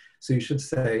activity. So you should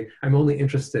say, I'm only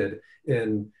interested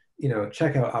in,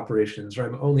 checkout operations, or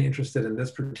I'm only interested in this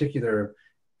particular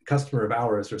customer of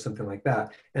ours or something like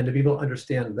that, and to be able to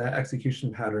understand that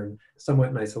execution pattern somewhat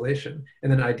in isolation.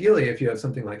 And then ideally, if you have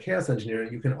something like chaos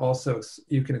engineering, you can also,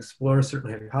 you can explore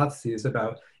certain hypotheses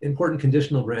about important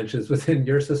conditional branches within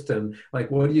your system.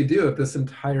 Like, what do you do if this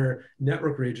entire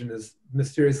network region is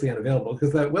mysteriously unavailable?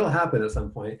 Because that will happen at some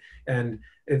point. And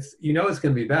it's, it's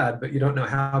going to be bad, but you don't know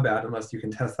how bad unless you can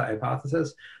test that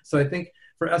hypothesis. So I think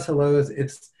for SLOs,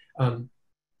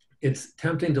 it's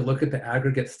tempting to look at the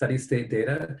aggregate steady state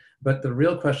data, but the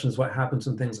real question is what happens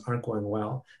when things aren't going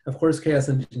well. Of course, chaos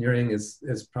engineering is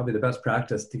probably the best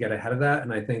practice to get ahead of that.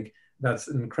 And I think that's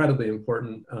an incredibly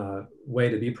important way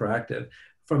to be proactive.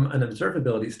 From an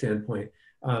observability standpoint,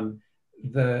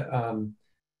 the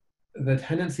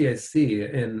tendency I see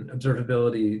in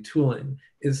observability tooling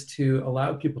is to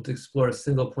allow people to explore a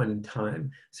single point in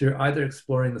time. So you're either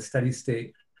exploring the steady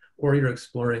state or you're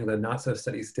exploring the not so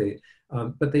steady state,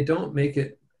 but they don't make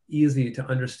it easy to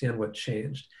understand what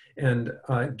changed. And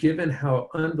given how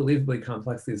unbelievably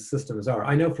complex these systems are,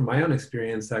 I know from my own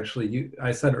experience, actually,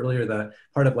 I said earlier that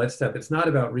part of Lightstep, it's not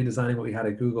about redesigning what we had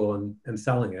at Google and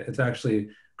selling it. It's actually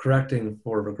correcting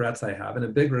for regrets I have. And a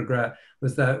big regret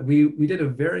was that we did a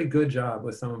very good job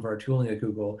with some of our tooling at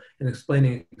Google in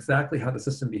explaining exactly how the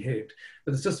system behaved.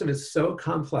 But the system is so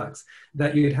complex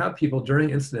that you'd have people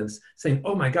during incidents saying,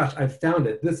 oh my gosh, I found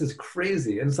it. This is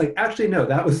crazy. And it's like, actually, no,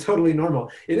 that was totally normal.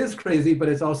 It is crazy, but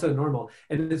it's also normal.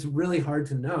 And it's really hard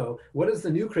to know what is the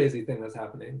new crazy thing that's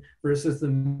happening versus the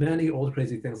many old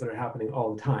crazy things that are happening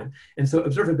all the time. And so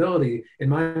observability, in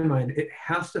my mind, it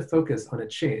has to focus on a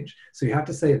change. So you have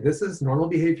to say, this is normal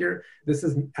behavior, this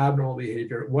is abnormal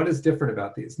behavior. What is different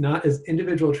about these? Not as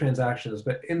individual transactions,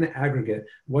 but in the aggregate,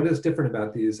 what is different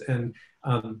about these? And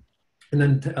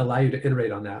then to allow you to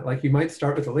iterate on that. Like you might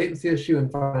start with a latency issue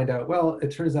and find out, well, it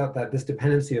turns out that this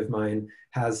dependency of mine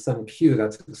has some queue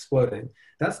that's exploding.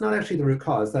 That's not actually the root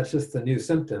cause. That's just the new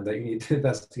symptom that you need to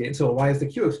investigate. So why is the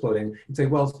queue exploding? You say,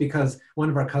 well, it's because one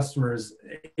of our customers,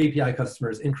 API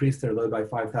customers, increased their load by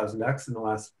 5,000x in the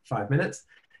last 5 minutes.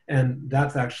 And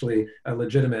that's actually a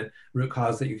legitimate root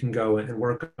cause that you can go and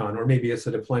work on, or maybe it's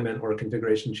a deployment or a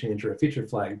configuration change or a feature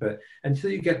flag. But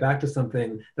until you get back to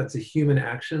something that's a human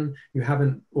action, you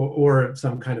haven't, or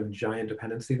some kind of giant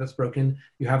dependency that's broken,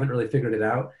 you haven't really figured it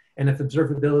out. And if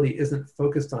observability isn't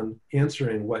focused on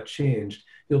answering what changed,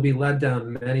 you'll be led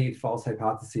down many false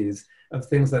hypotheses of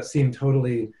things that seem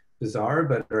totally bizarre,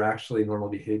 but are actually normal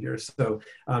behavior. So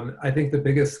I think the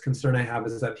biggest concern I have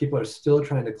is that people are still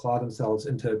trying to claw themselves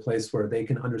into a place where they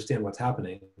can understand what's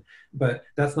happening, but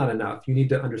that's not enough. You need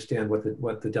to understand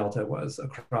what the delta was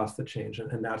across the change,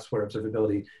 and that's where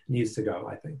observability needs to go,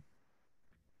 I think.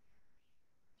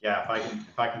 Yeah,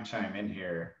 if I can chime in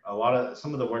here,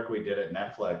 some of the work we did at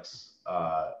Netflix,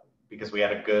 because we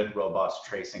had a good, robust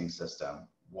tracing system,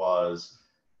 was,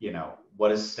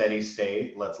 what is steady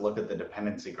state? Let's look at the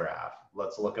dependency graph.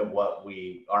 Let's look at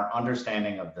our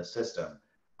understanding of the system.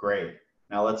 Great.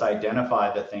 Now let's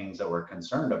identify the things that we're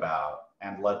concerned about,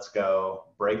 and let's go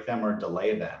break them or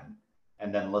delay them.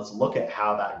 And then let's look at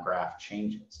how that graph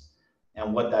changes.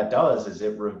 And what that does is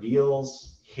it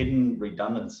reveals hidden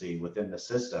redundancy within the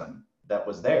system that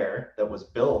was there, that was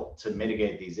built to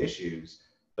mitigate these issues,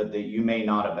 but that you may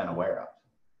not have been aware of.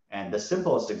 And the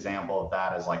simplest example of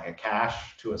that is like a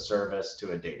cache to a service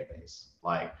to a database.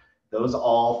 Like those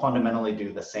all fundamentally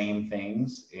do the same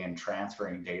things in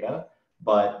transferring data,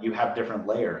 but you have different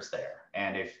layers there.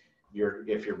 And if you're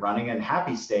running in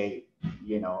happy state,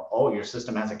 your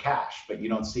system has a cache, but you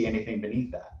don't see anything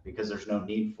beneath that because there's no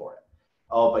need for it.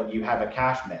 Oh, but you have a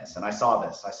cache miss. And I saw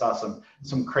this. I saw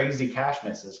some crazy cache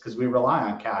misses because we rely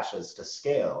on caches to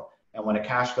scale. And when a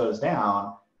cache goes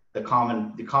down, the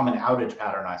common outage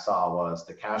pattern I saw was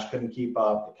the cache couldn't keep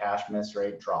up, the cache miss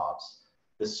rate drops,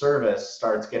 the service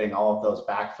starts getting all of those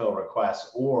backfill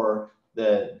requests, or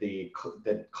the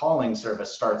calling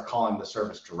service starts calling the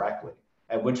service directly,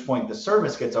 at which point the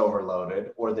service gets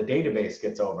overloaded or the database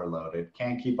gets overloaded,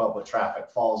 can't keep up with traffic,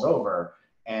 falls over,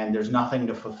 and there's nothing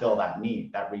to fulfill that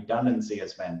need. That redundancy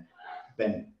has been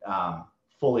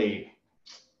fully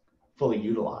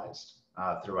utilized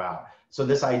throughout. So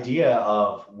this idea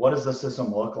of what does the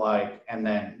system look like, and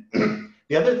then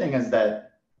the other thing is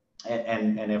that,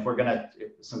 and if we're gonna,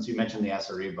 since you mentioned the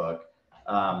SRE book,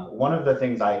 One of the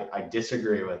things I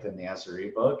disagree with in the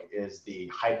SRE book is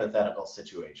the hypothetical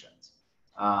situations.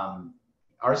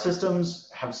 Our systems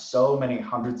have so many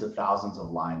hundreds of thousands of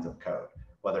lines of code,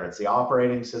 whether it's the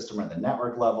operating system or the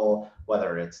network level,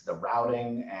 whether it's the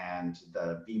routing and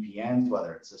the VPNs,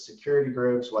 whether it's the security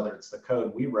groups, whether it's the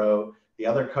code we wrote, the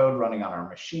other code running on our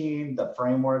machine, the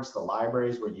frameworks, the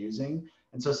libraries we're using.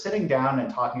 And so sitting down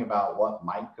and talking about what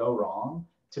might go wrong,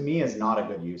 to me, is not a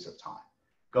good use of time.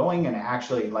 Going and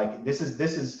actually, like,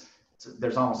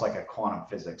 there's almost like a quantum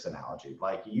physics analogy.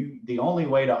 Like, the only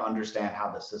way to understand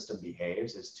how the system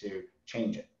behaves is to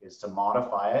change it, is to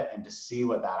modify it and to see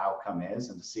what that outcome is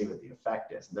and to see what the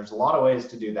effect is. And there's a lot of ways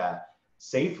to do that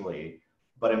safely,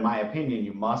 but in my opinion,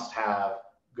 you must have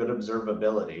good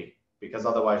observability, because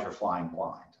otherwise you're flying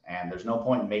blind. And there's no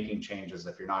point in making changes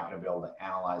if you're not going to be able to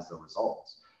analyze the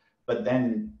results. But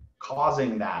then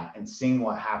causing that and seeing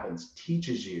what happens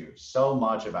teaches you so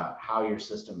much about how your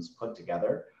system's put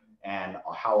together and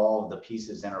how all of the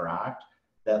pieces interact,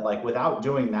 that, like, without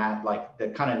doing that, like, the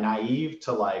kind of naive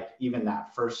to, like, even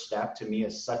that first step, to me,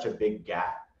 is such a big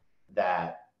gap.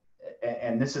 That,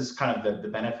 and this is kind of the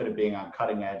benefit of being on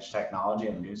cutting edge technology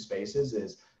and new spaces,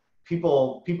 is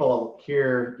people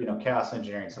hear, you know, chaos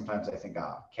engineering, sometimes they think,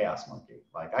 oh, chaos monkey,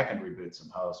 like, I can reboot some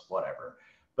hosts, whatever.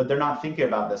 But they're not thinking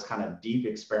about this kind of deep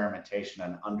experimentation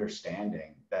and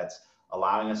understanding that's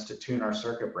allowing us to tune our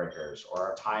circuit breakers or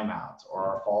our timeouts or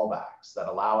our fallbacks, that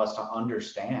allow us to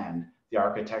understand the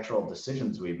architectural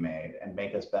decisions we've made and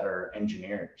make us better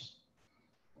engineers.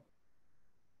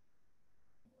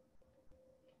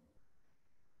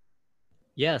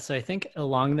 Yeah, so I think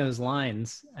along those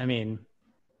lines, I mean,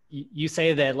 you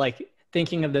say that, like,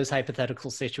 thinking of those hypothetical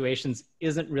situations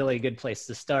isn't really a good place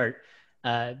to start.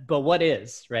 But what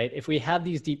is, right? If we have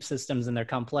these deep systems and they're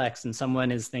complex and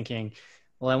someone is thinking,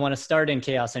 well, I want to start in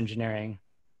chaos engineering,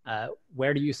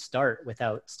 where do you start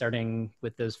without starting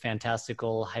with those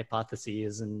fantastical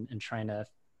hypotheses and trying to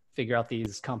figure out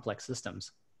these complex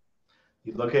systems?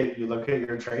 You look at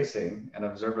your tracing and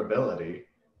observability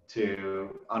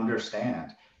to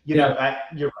understand. You know,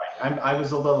 you're right. I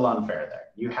was a little unfair there.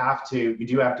 You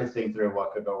do have to think through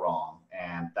what could go wrong,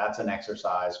 and that's an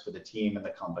exercise for the team and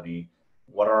the company.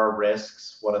 What are our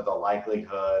risks? What are the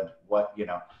likelihood? What, you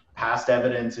know, past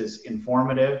evidence is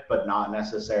informative, but not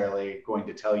necessarily going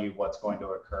to tell you what's going to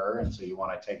occur, and so you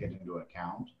want to take it into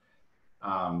account.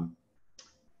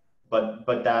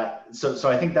 So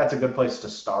I think that's a good place to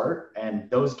start, and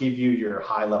those give you your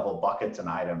high level buckets and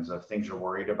items of things you're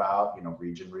worried about, you know,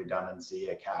 region redundancy,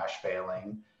 a cache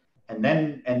failing, and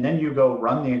then you go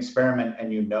run the experiment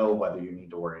and you know whether you need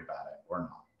to worry about it or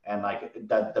not. And, like,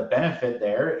 the benefit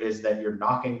there is that you're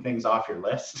knocking things off your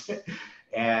list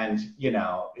and, you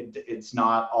know, it's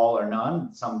not all or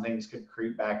none. Some things could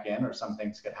creep back in, or some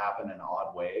things could happen in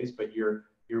odd ways, but you're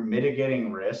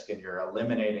mitigating risk and you're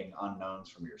eliminating unknowns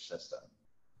from your system.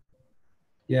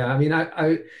 Yeah, I mean,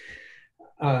 I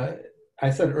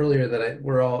said earlier that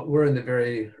we're in the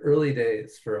very early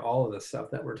days for all of the stuff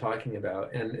that we're talking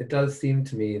about, and it does seem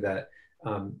to me that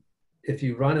if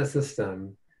you run a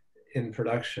system in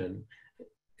production,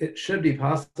 it should be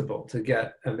possible to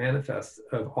get a manifest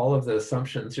of all of the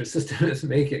assumptions your system is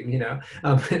making. You know,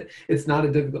 it's not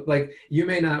a difficult, like, you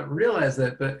may not realize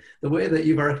it, but the way that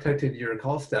you've architected your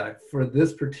call stack for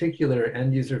this particular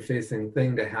end user facing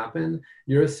thing to happen,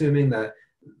 you're assuming that,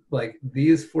 like,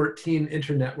 these 14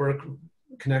 internetwork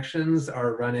connections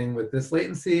are running with this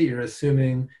latency. You're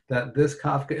assuming that this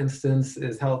Kafka instance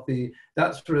is healthy.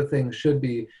 That sort of thing should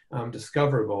be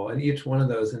discoverable. And each one of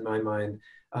those, in my mind,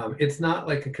 it's not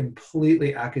like a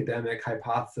completely academic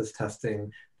hypothesis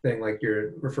testing thing like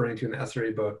you're referring to in the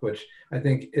SRE book, which I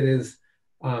think it is,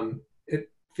 it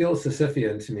feels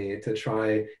Sisyphean to me to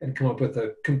try and come up with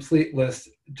a complete list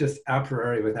just a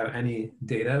priori without any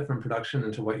data from production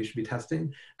into what you should be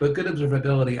testing. But good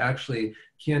observability actually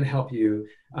can help you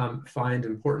find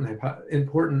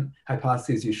important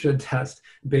hypotheses you should test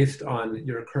based on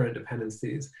your current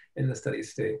dependencies in the steady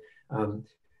state.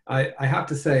 I have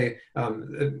to say,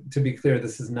 to be clear,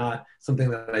 this is not something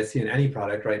that I see in any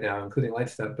product right now, including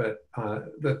Lightstep, but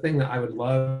the thing that I would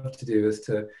love to do is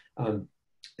to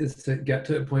get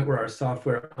to a point where our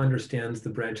software understands the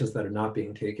branches that are not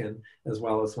being taken, as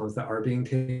well as ones that are being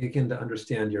taken, to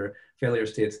understand your failure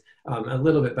states a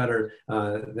little bit better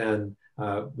than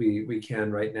we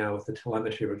can right now with the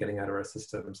telemetry we're getting out of our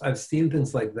systems. I've seen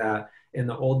things like that in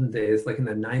the olden days, like in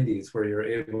the 90s, where you're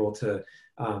able to,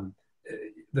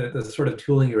 the sort of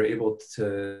tooling you're able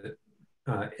to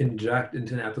inject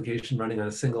into an application running on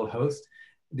a single host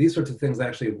these sorts of things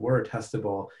actually were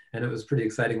testable, and it was pretty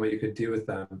exciting what you could do with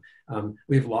them.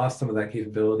 We've lost some of that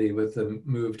capability with the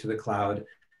move to the cloud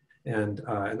and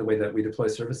the way that we deploy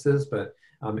services, but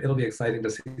it'll be exciting to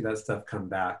see that stuff come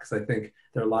back, because I think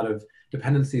there are a lot of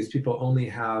dependencies people only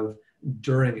have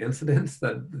during incidents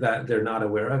that they're not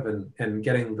aware of, and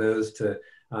getting those to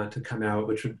come out,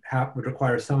 which would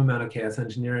require some amount of chaos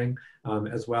engineering,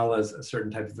 as well as a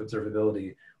certain type of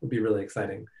observability, would be really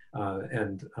exciting.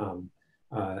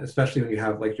 Especially when you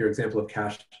have, like your example of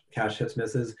cache hits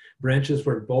misses, branches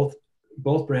where both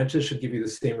branches should give you the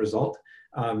same result,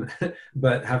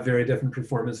 but have very different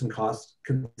performance and cost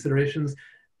considerations.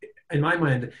 In my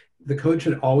mind, the code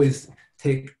should always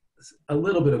take a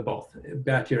little bit of both.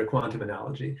 Back to your quantum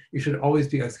analogy, you should always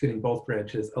be executing both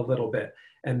branches a little bit,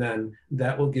 and then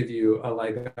that will give you a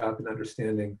leg up in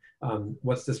understanding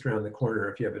what's just around the corner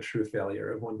if you have a true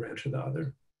failure of one branch or the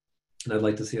other. And I'd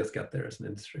like to see us get there as an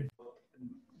industry.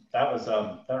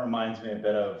 That reminds me a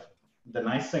bit of the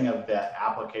nice thing of that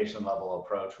application level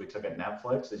approach we took at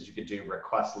Netflix is you could do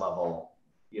request level,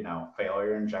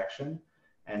 failure injection.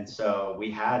 And so we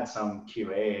had some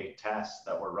QA tests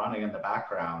that were running in the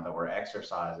background that were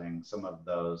exercising some of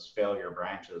those failure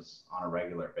branches on a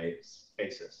regular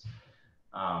basis.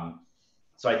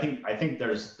 So I think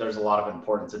there's a lot of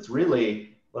importance. It's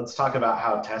really, let's talk about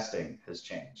how testing has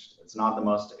changed. It's not the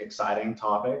most exciting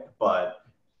topic, but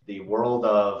the world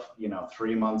of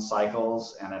 3-month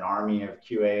cycles and an army of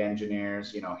QA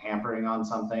engineers hampering on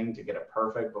something to get it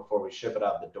perfect before we ship it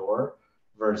out the door,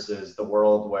 versus the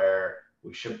world where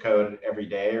we ship code every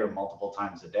day or multiple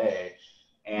times a day,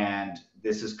 and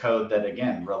this is code that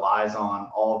again relies on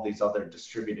all of these other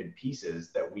distributed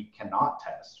pieces that we cannot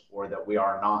test, or that we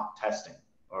are not testing,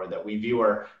 or that we view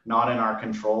are not in our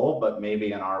control but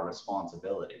maybe in our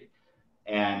responsibility.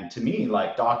 And to me,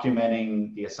 like,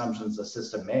 documenting the assumptions the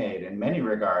system made, in many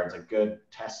regards, a good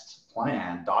test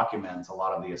plan documents a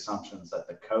lot of the assumptions that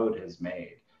the code has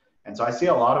made. And so I see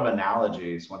a lot of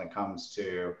analogies when it comes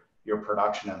to your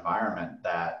production environment,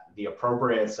 that the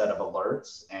appropriate set of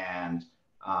alerts and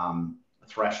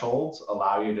thresholds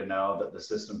allow you to know that the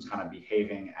system's kind of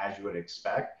behaving as you would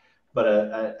expect, but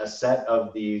a set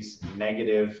of these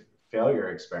negative failure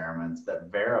experiments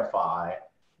that verify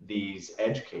these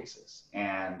edge cases.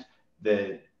 And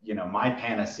my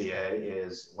panacea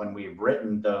is when we've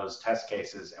written those test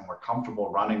cases and we're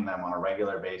comfortable running them on a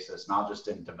regular basis, not just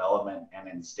in development and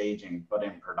in staging, but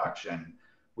in production,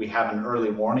 we have an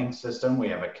early warning system, we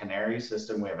have a canary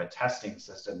system, we have a testing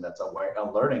system that's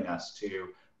alerting us to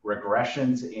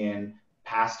regressions in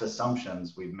past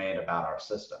assumptions we've made about our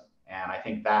system. And I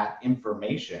think that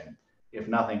information, if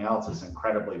nothing else, is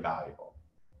incredibly valuable.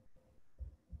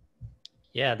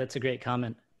 Yeah, that's a great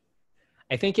comment.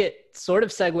 I think it sort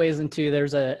of segues into,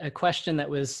 there's a question that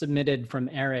was submitted from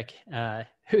Eric,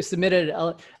 who submitted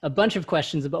a bunch of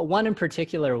questions, but one in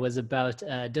particular was about,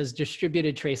 does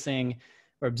distributed tracing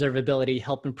or observability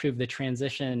help improve the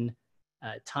transition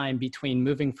time between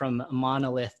moving from a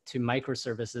monolith to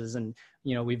microservices? And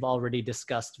we've already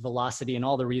discussed velocity and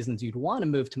all the reasons you'd want to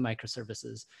move to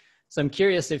microservices. So I'm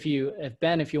curious if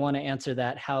Ben, if you want to answer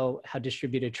that, how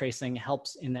distributed tracing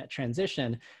helps in that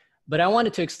transition. But I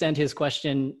wanted to extend his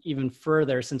question even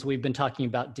further, since we've been talking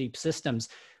about deep systems.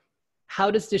 How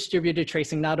does distributed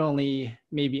tracing not only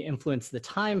maybe influence the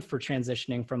time for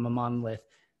transitioning from a monolith,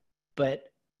 but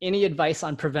any advice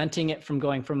on preventing it from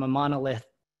going from a monolith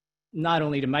not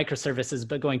only to microservices,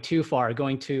 but going too far,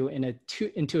 into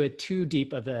a too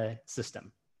deep of a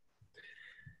system?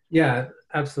 Yeah,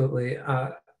 absolutely.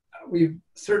 We've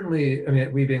certainly,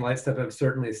 we being Lightstep have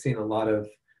certainly seen a lot of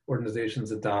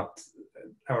organizations adopt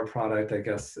our product, I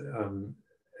guess,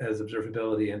 as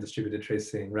observability and distributed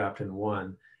tracing wrapped in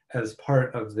one as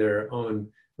part of their own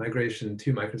migration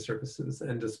to microservices.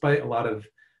 And despite a lot of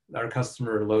our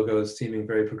customer logos seeming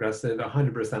very progressive,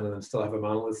 100% of them still have a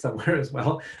monolith somewhere as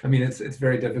well. It's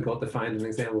very difficult to find an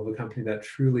example of a company that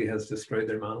truly has destroyed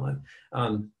their monolith.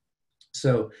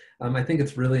 So I think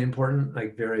it's really important,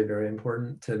 like very, very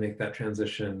important, to make that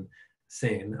transition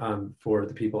sane for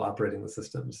the people operating the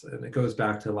systems. And it goes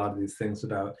back to a lot of these things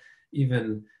about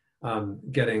even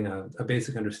getting a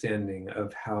basic understanding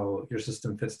of how your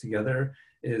system fits together.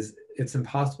 It's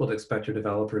impossible to expect your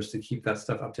developers to keep that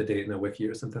stuff up to date in a wiki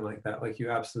or something like that. Like, you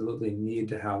absolutely need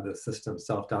to have the system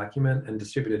self-document, and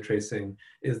distributed tracing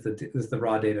is the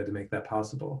raw data to make that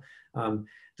possible.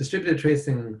 Distributed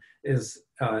tracing is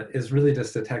really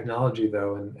just a technology,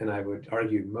 though, and I would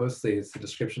argue mostly it's the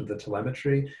description of the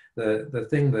telemetry. The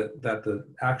thing that the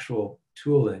actual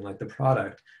tooling, like the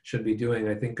product, should be doing,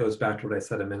 I think goes back to what I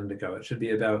said a minute ago. It should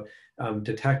be about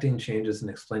detecting changes and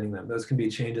explaining them. Those can be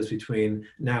changes between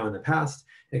now and the past.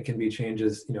 It can be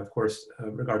changes, of course,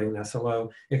 regarding an SLO.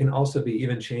 It can also be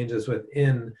even changes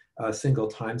within a single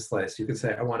time slice. You could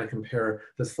say, I want to compare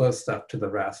the slow stuff to the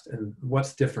rest, and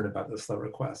what's different about the slow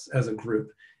requests as a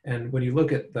group. And when you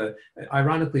look at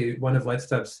ironically, one of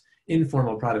Lightstep's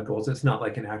informal product goals, it's not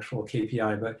like an actual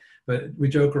KPI, but we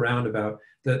joke around about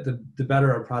the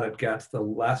better our product gets, the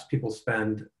less people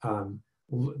spend,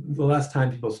 the less time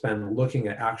people spend looking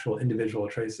at actual individual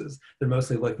traces. They're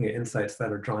mostly looking at insights that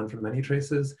are drawn from many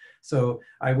traces. So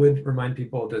I would remind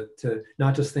people to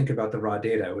not just think about the raw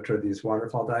data, which are these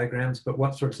waterfall diagrams, but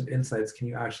what sorts of insights can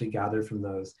you actually gather from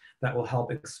those that will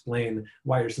help explain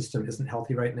why your system isn't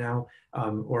healthy right now,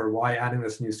 or why adding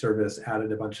this new service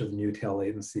added a bunch of new tail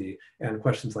latency, and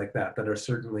questions like that that are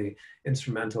certainly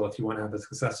instrumental if you want to have a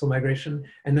successful migration.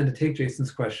 And then to take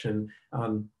Jason's question,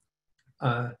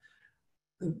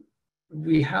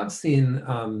 we have seen,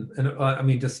 I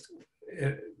mean, just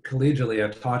collegially,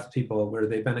 I've talked to people where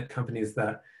they've been at companies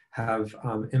that have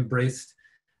embraced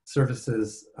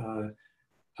services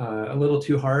a little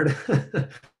too hard.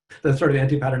 The sort of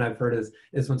anti-pattern I've heard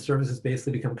is when services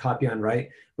basically become copy on write,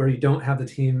 where you don't have the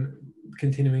team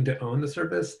continuing to own the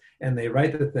service, and they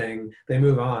write the thing, they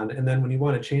move on, and then when you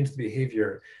want to change the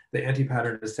behavior, the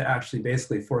anti-pattern is to actually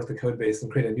basically fork the code base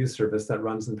and create a new service that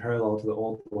runs in parallel to the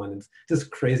old one. It's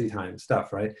just crazy time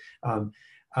stuff, right?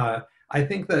 I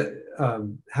think that,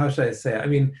 how should I say it? I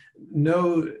mean,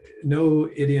 no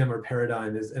idiom or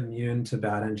paradigm is immune to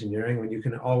bad engineering when you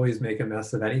can always make a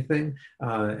mess of anything.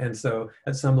 And so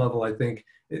at some level, I think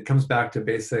it comes back to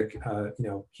basic,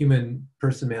 human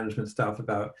person management stuff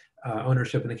about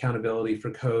ownership and accountability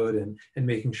for code and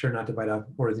making sure not to bite off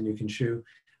more than you can chew.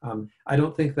 I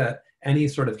don't think that any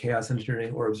sort of chaos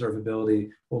engineering or observability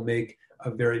will make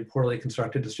a very poorly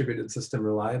constructed distributed system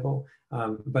reliable.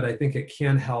 But I think it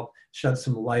can help shed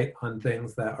some light on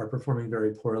things that are performing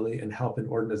very poorly and help an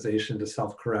organization to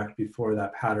self-correct before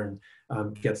that pattern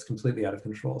gets completely out of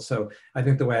control. So I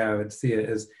think the way I would see it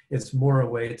is it's more a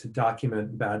way to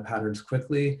document bad patterns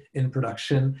quickly in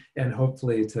production and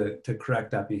hopefully to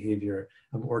correct that behavior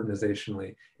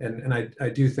organizationally. And I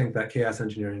do think that chaos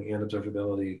engineering and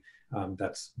observability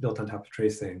that's built on top of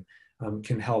tracing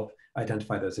can help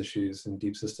identify those issues in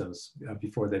deep systems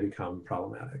before they become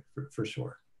problematic, for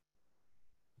sure.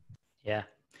 Yeah,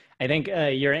 I think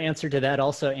your answer to that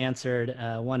also answered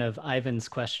one of Ivan's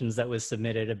questions that was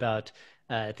submitted about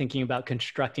thinking about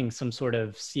constructing some sort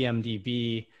of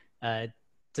CMDB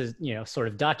to sort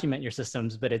of document your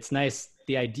systems. But it's nice,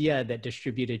 the idea that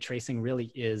distributed tracing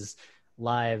really is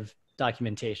live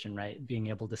documentation, right? Being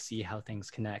able to see how things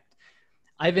connect.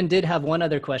 Ivan did have one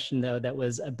other question, though, that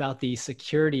was about the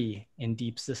security in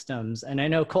deep systems. And I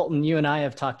know, Colton, you and I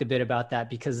have talked a bit about that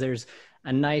because there's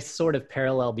a nice sort of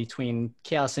parallel between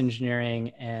chaos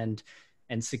engineering and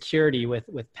security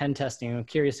with pen testing. I'm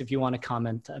curious if you want to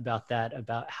comment about that,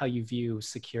 about how you view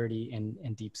security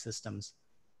in deep systems.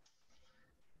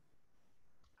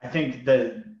 I think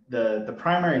the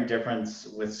primary difference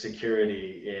with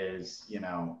security is,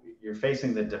 you're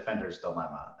facing the defender's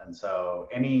dilemma. And so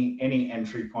any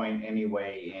entry point, any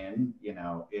way in,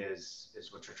 is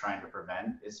what you're trying to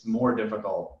prevent. It's more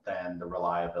difficult than the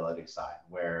reliability side,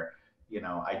 where,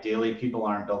 ideally people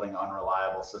aren't building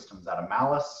unreliable systems out of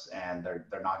malice, and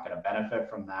they're not going to benefit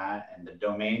from that. And the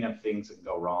domain of things that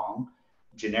go wrong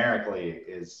generically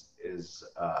is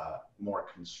more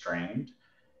constrained.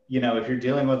 If you're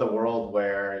dealing with a world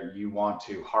where you want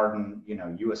to harden,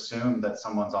 you assume that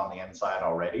someone's on the inside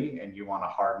already and you want to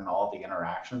harden all the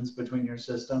interactions between your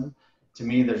system, to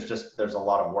me, there's a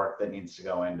lot of work that needs to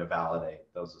go in to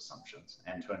validate those assumptions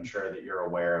and to ensure that you're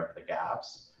aware of the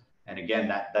gaps. And again,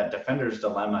 that defender's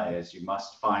dilemma is you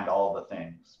must find all the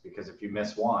things, because if you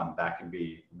miss one, that can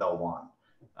be the one.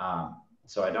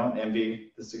 So I don't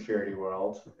envy the security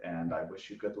world, and I wish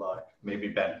you good luck. Maybe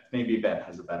Ben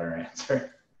has a better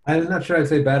answer. I'm not sure I'd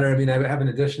say better. I mean, I have an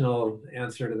additional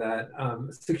answer to that.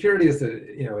 Security is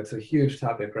it's a huge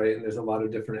topic, right? And there's a lot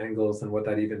of different angles on what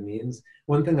that even means.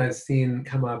 One thing I've seen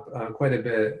come up quite a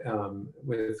bit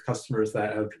with customers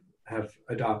that have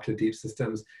adopted deep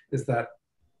systems is that,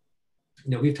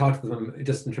 we've talked to them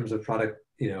just in terms of product,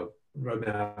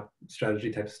 roadmap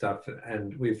strategy type stuff,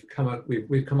 and we've come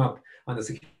up on the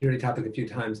security topic a few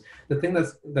times. The thing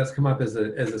that's come up as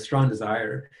a strong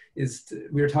desire is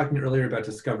we were talking earlier about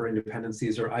discovering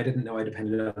dependencies, or I didn't know I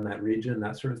depended on that region,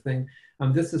 that sort of thing.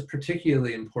 This is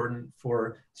particularly important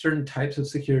for certain types of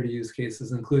security use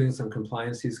cases, including some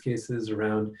compliance use cases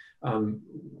around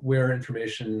where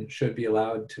information should be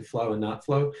allowed to flow and not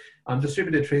flow.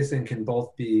 Distributed tracing can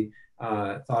both be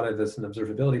thought of as an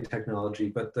observability technology,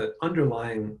 but the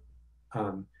underlying,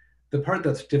 the part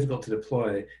that's difficult to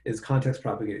deploy is context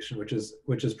propagation, which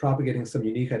is propagating some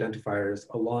unique identifiers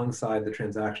alongside the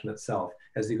transaction itself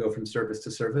as you go from service to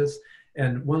service.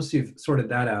 And once you've sorted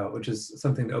that out, which is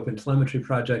something the OpenTelemetry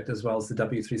project as well as the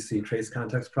W3C Trace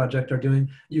Context project are doing,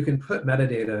 you can put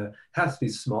metadata, has to be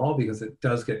small because it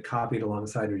does get copied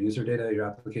alongside your user data, your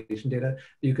application data.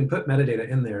 You can put metadata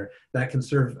in there that can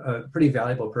serve a pretty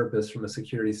valuable purpose from a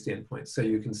security standpoint. So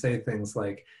you can say things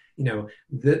like, you know,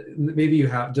 maybe you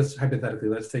have, just hypothetically,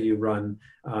 let's say you run,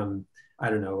 I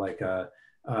don't know, like a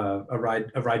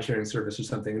ride sharing service or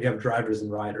something, and you have drivers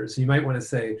and riders. You might want to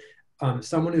say,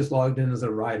 someone who's logged in as a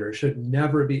rider should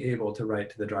never be able to write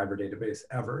to the driver database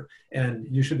ever. And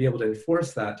you should be able to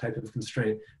enforce that type of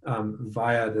constraint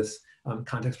via this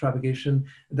context propagation.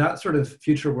 That sort of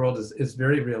future world is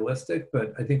very realistic,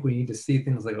 but I think we need to see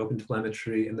things like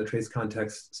OpenTelemetry and the trace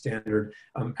context standard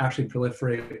actually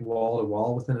proliferate wall to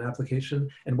wall within an application.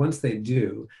 And once they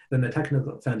do, then the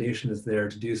technical foundation is there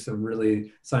to do some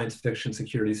really science fiction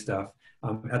security stuff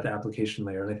at the application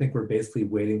layer. And I think we're basically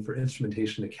waiting for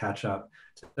instrumentation to catch up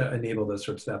to enable those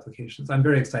sorts of applications. I'm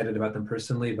very excited about them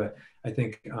personally, but I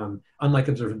think unlike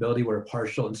observability, where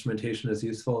partial instrumentation is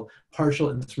useful, partial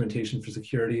instrumentation for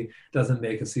security doesn't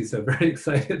make a CISO very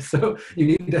excited. So you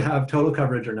need to have total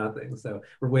coverage or nothing. So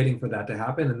we're waiting for that to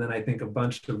happen. And then I think a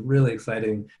bunch of really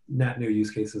exciting net new use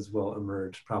cases will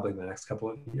emerge probably in the next couple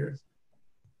of years.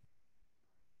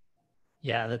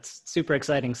 Yeah, that's super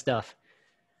exciting stuff.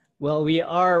 Well, we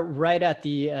are right at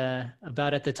the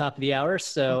about at the top of the hour,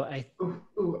 so I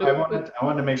wanted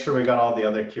to make sure we got all the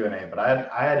other Q&A, but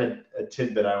I had a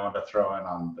tidbit I wanted to throw in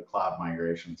on the cloud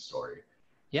migration story.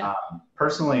 Yeah.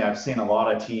 Personally, I've seen a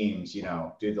lot of teams, you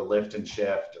know, do the lift and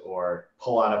shift or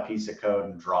pull out a piece of code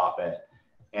and drop it.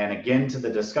 And again, to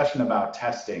the discussion about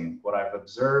testing, what I've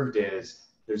observed is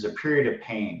there's a period of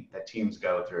pain that teams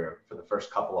go through for the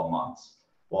first couple of months,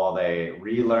 while they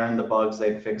relearn the bugs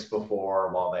they'd fixed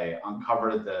before, while they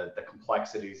uncover the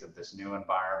complexities of this new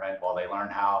environment, while they learn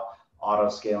how auto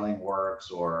scaling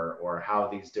works or how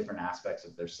these different aspects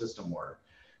of their system work.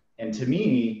 And to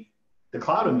me, the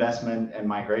cloud investment and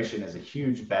migration is a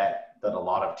huge bet that a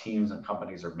lot of teams and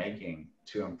companies are making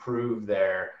to improve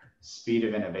their speed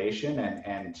of innovation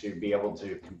and to be able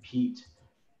to compete.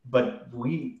 But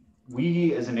we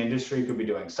as an industry could be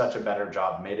doing such a better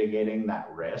job mitigating that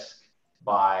risk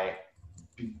by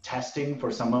testing for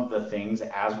some of the things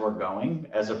as we're going,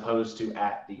 as opposed to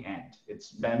at the end. It's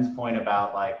Ben's point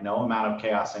about like no amount of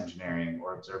chaos engineering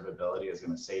or observability is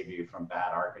going to save you from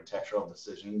bad architectural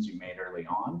decisions you made early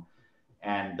on.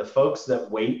 And the folks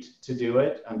that wait to do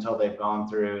it until they've gone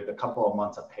through the couple of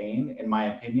months of pain, in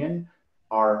my opinion,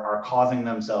 are causing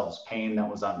themselves pain that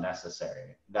was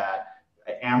unnecessary, that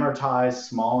amortize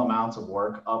small amounts of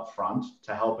work up front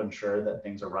to help ensure that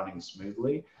things are running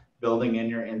smoothly, building in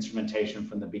your instrumentation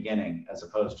from the beginning, as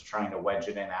opposed to trying to wedge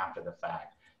it in after the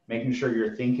fact, making sure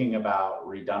you're thinking about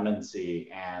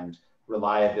redundancy and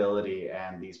reliability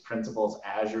and these principles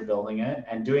as you're building it,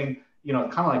 and doing, you know,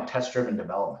 kind of like test-driven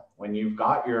development. When you've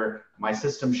got my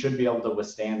system should be able to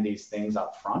withstand these things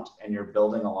up front and you're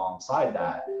building alongside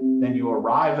that, then you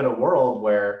arrive at a world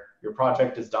where your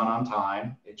project is done on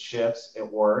time, it ships,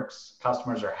 it works,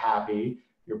 customers are happy,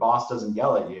 your boss doesn't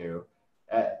yell at you.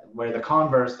 Where the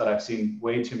converse that I've seen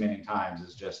way too many times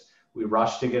is just, we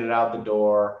rush to get it out the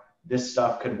door, this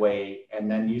stuff could wait, and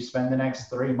then you spend the next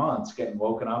 3 months getting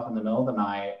woken up in the middle of the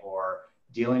night or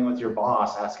dealing with your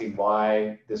boss asking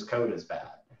why this code is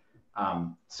bad.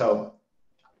 So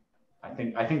I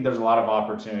think there's a lot of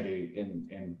opportunity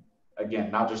in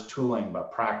again, not just tooling,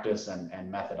 but practice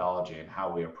and methodology and how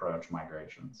we approach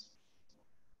migrations.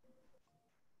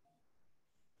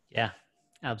 Yeah,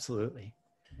 absolutely.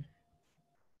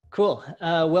 Cool.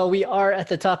 Well, we are at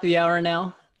the top of the hour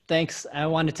now. Thanks. I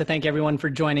wanted to thank everyone for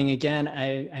joining again.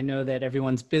 I know that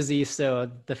everyone's busy,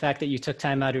 so the fact that you took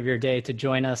time out of your day to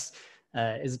join us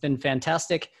has been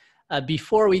fantastic.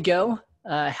 Before we go,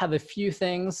 I have a few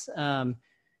things.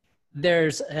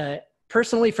 There's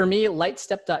personally for me,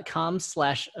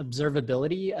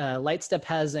 lightstep.com/observability. Lightstep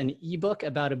has an ebook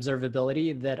about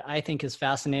observability that I think is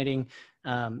fascinating.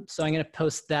 So I'm going to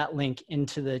post that link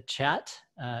into the chat.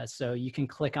 So you can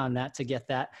click on that to get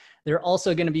that. They're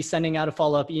also going to be sending out a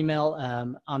follow-up email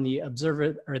on the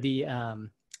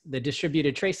the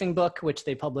distributed tracing book, which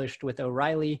they published with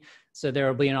O'Reilly. So there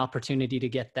will be an opportunity to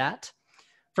get that.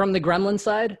 From the Gremlin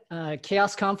side,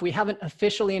 ChaosConf, we haven't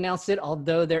officially announced it,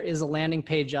 although there is a landing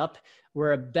page up.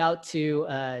 We're about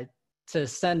to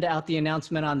send out the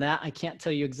announcement on that. I can't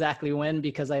tell you exactly when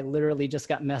because I literally just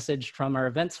got messaged from our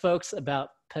events folks about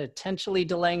potentially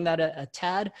delaying that a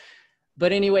tad.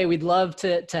 But anyway, we'd love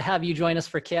to have you join us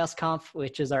for ChaosConf,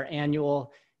 which is our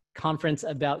annual conference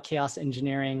about chaos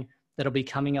engineering that'll be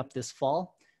coming up this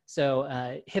fall.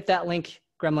 So hit that link,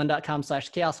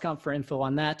 gremlin.com/chaosconf for info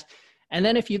on that. And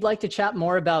then if you'd like to chat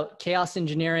more about chaos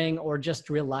engineering or just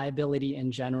reliability in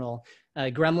general,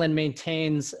 Gremlin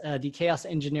maintains the Chaos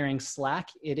Engineering Slack.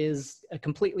 It is a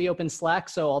completely open Slack,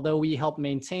 so although we help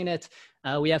maintain it,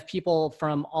 we have people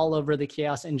from all over the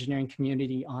chaos engineering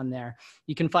community on there.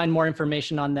 You can find more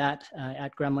information on that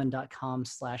at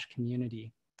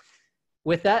gremlin.com/community.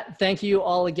 With that, thank you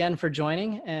all again for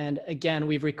joining. And again,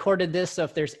 we've recorded this, so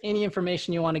if there's any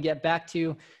information you want to get back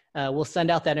to, we'll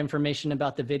send out that information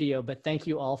about the video, but thank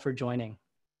you all for joining.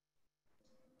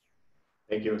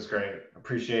 Thank you, it was great.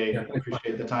 Appreciate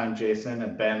the time, Jason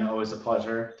and Ben. Always a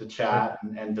pleasure to chat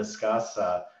and discuss.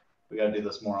 We got to do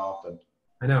this more often.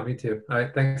 I know, me too. All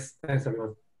right, thanks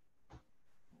everyone.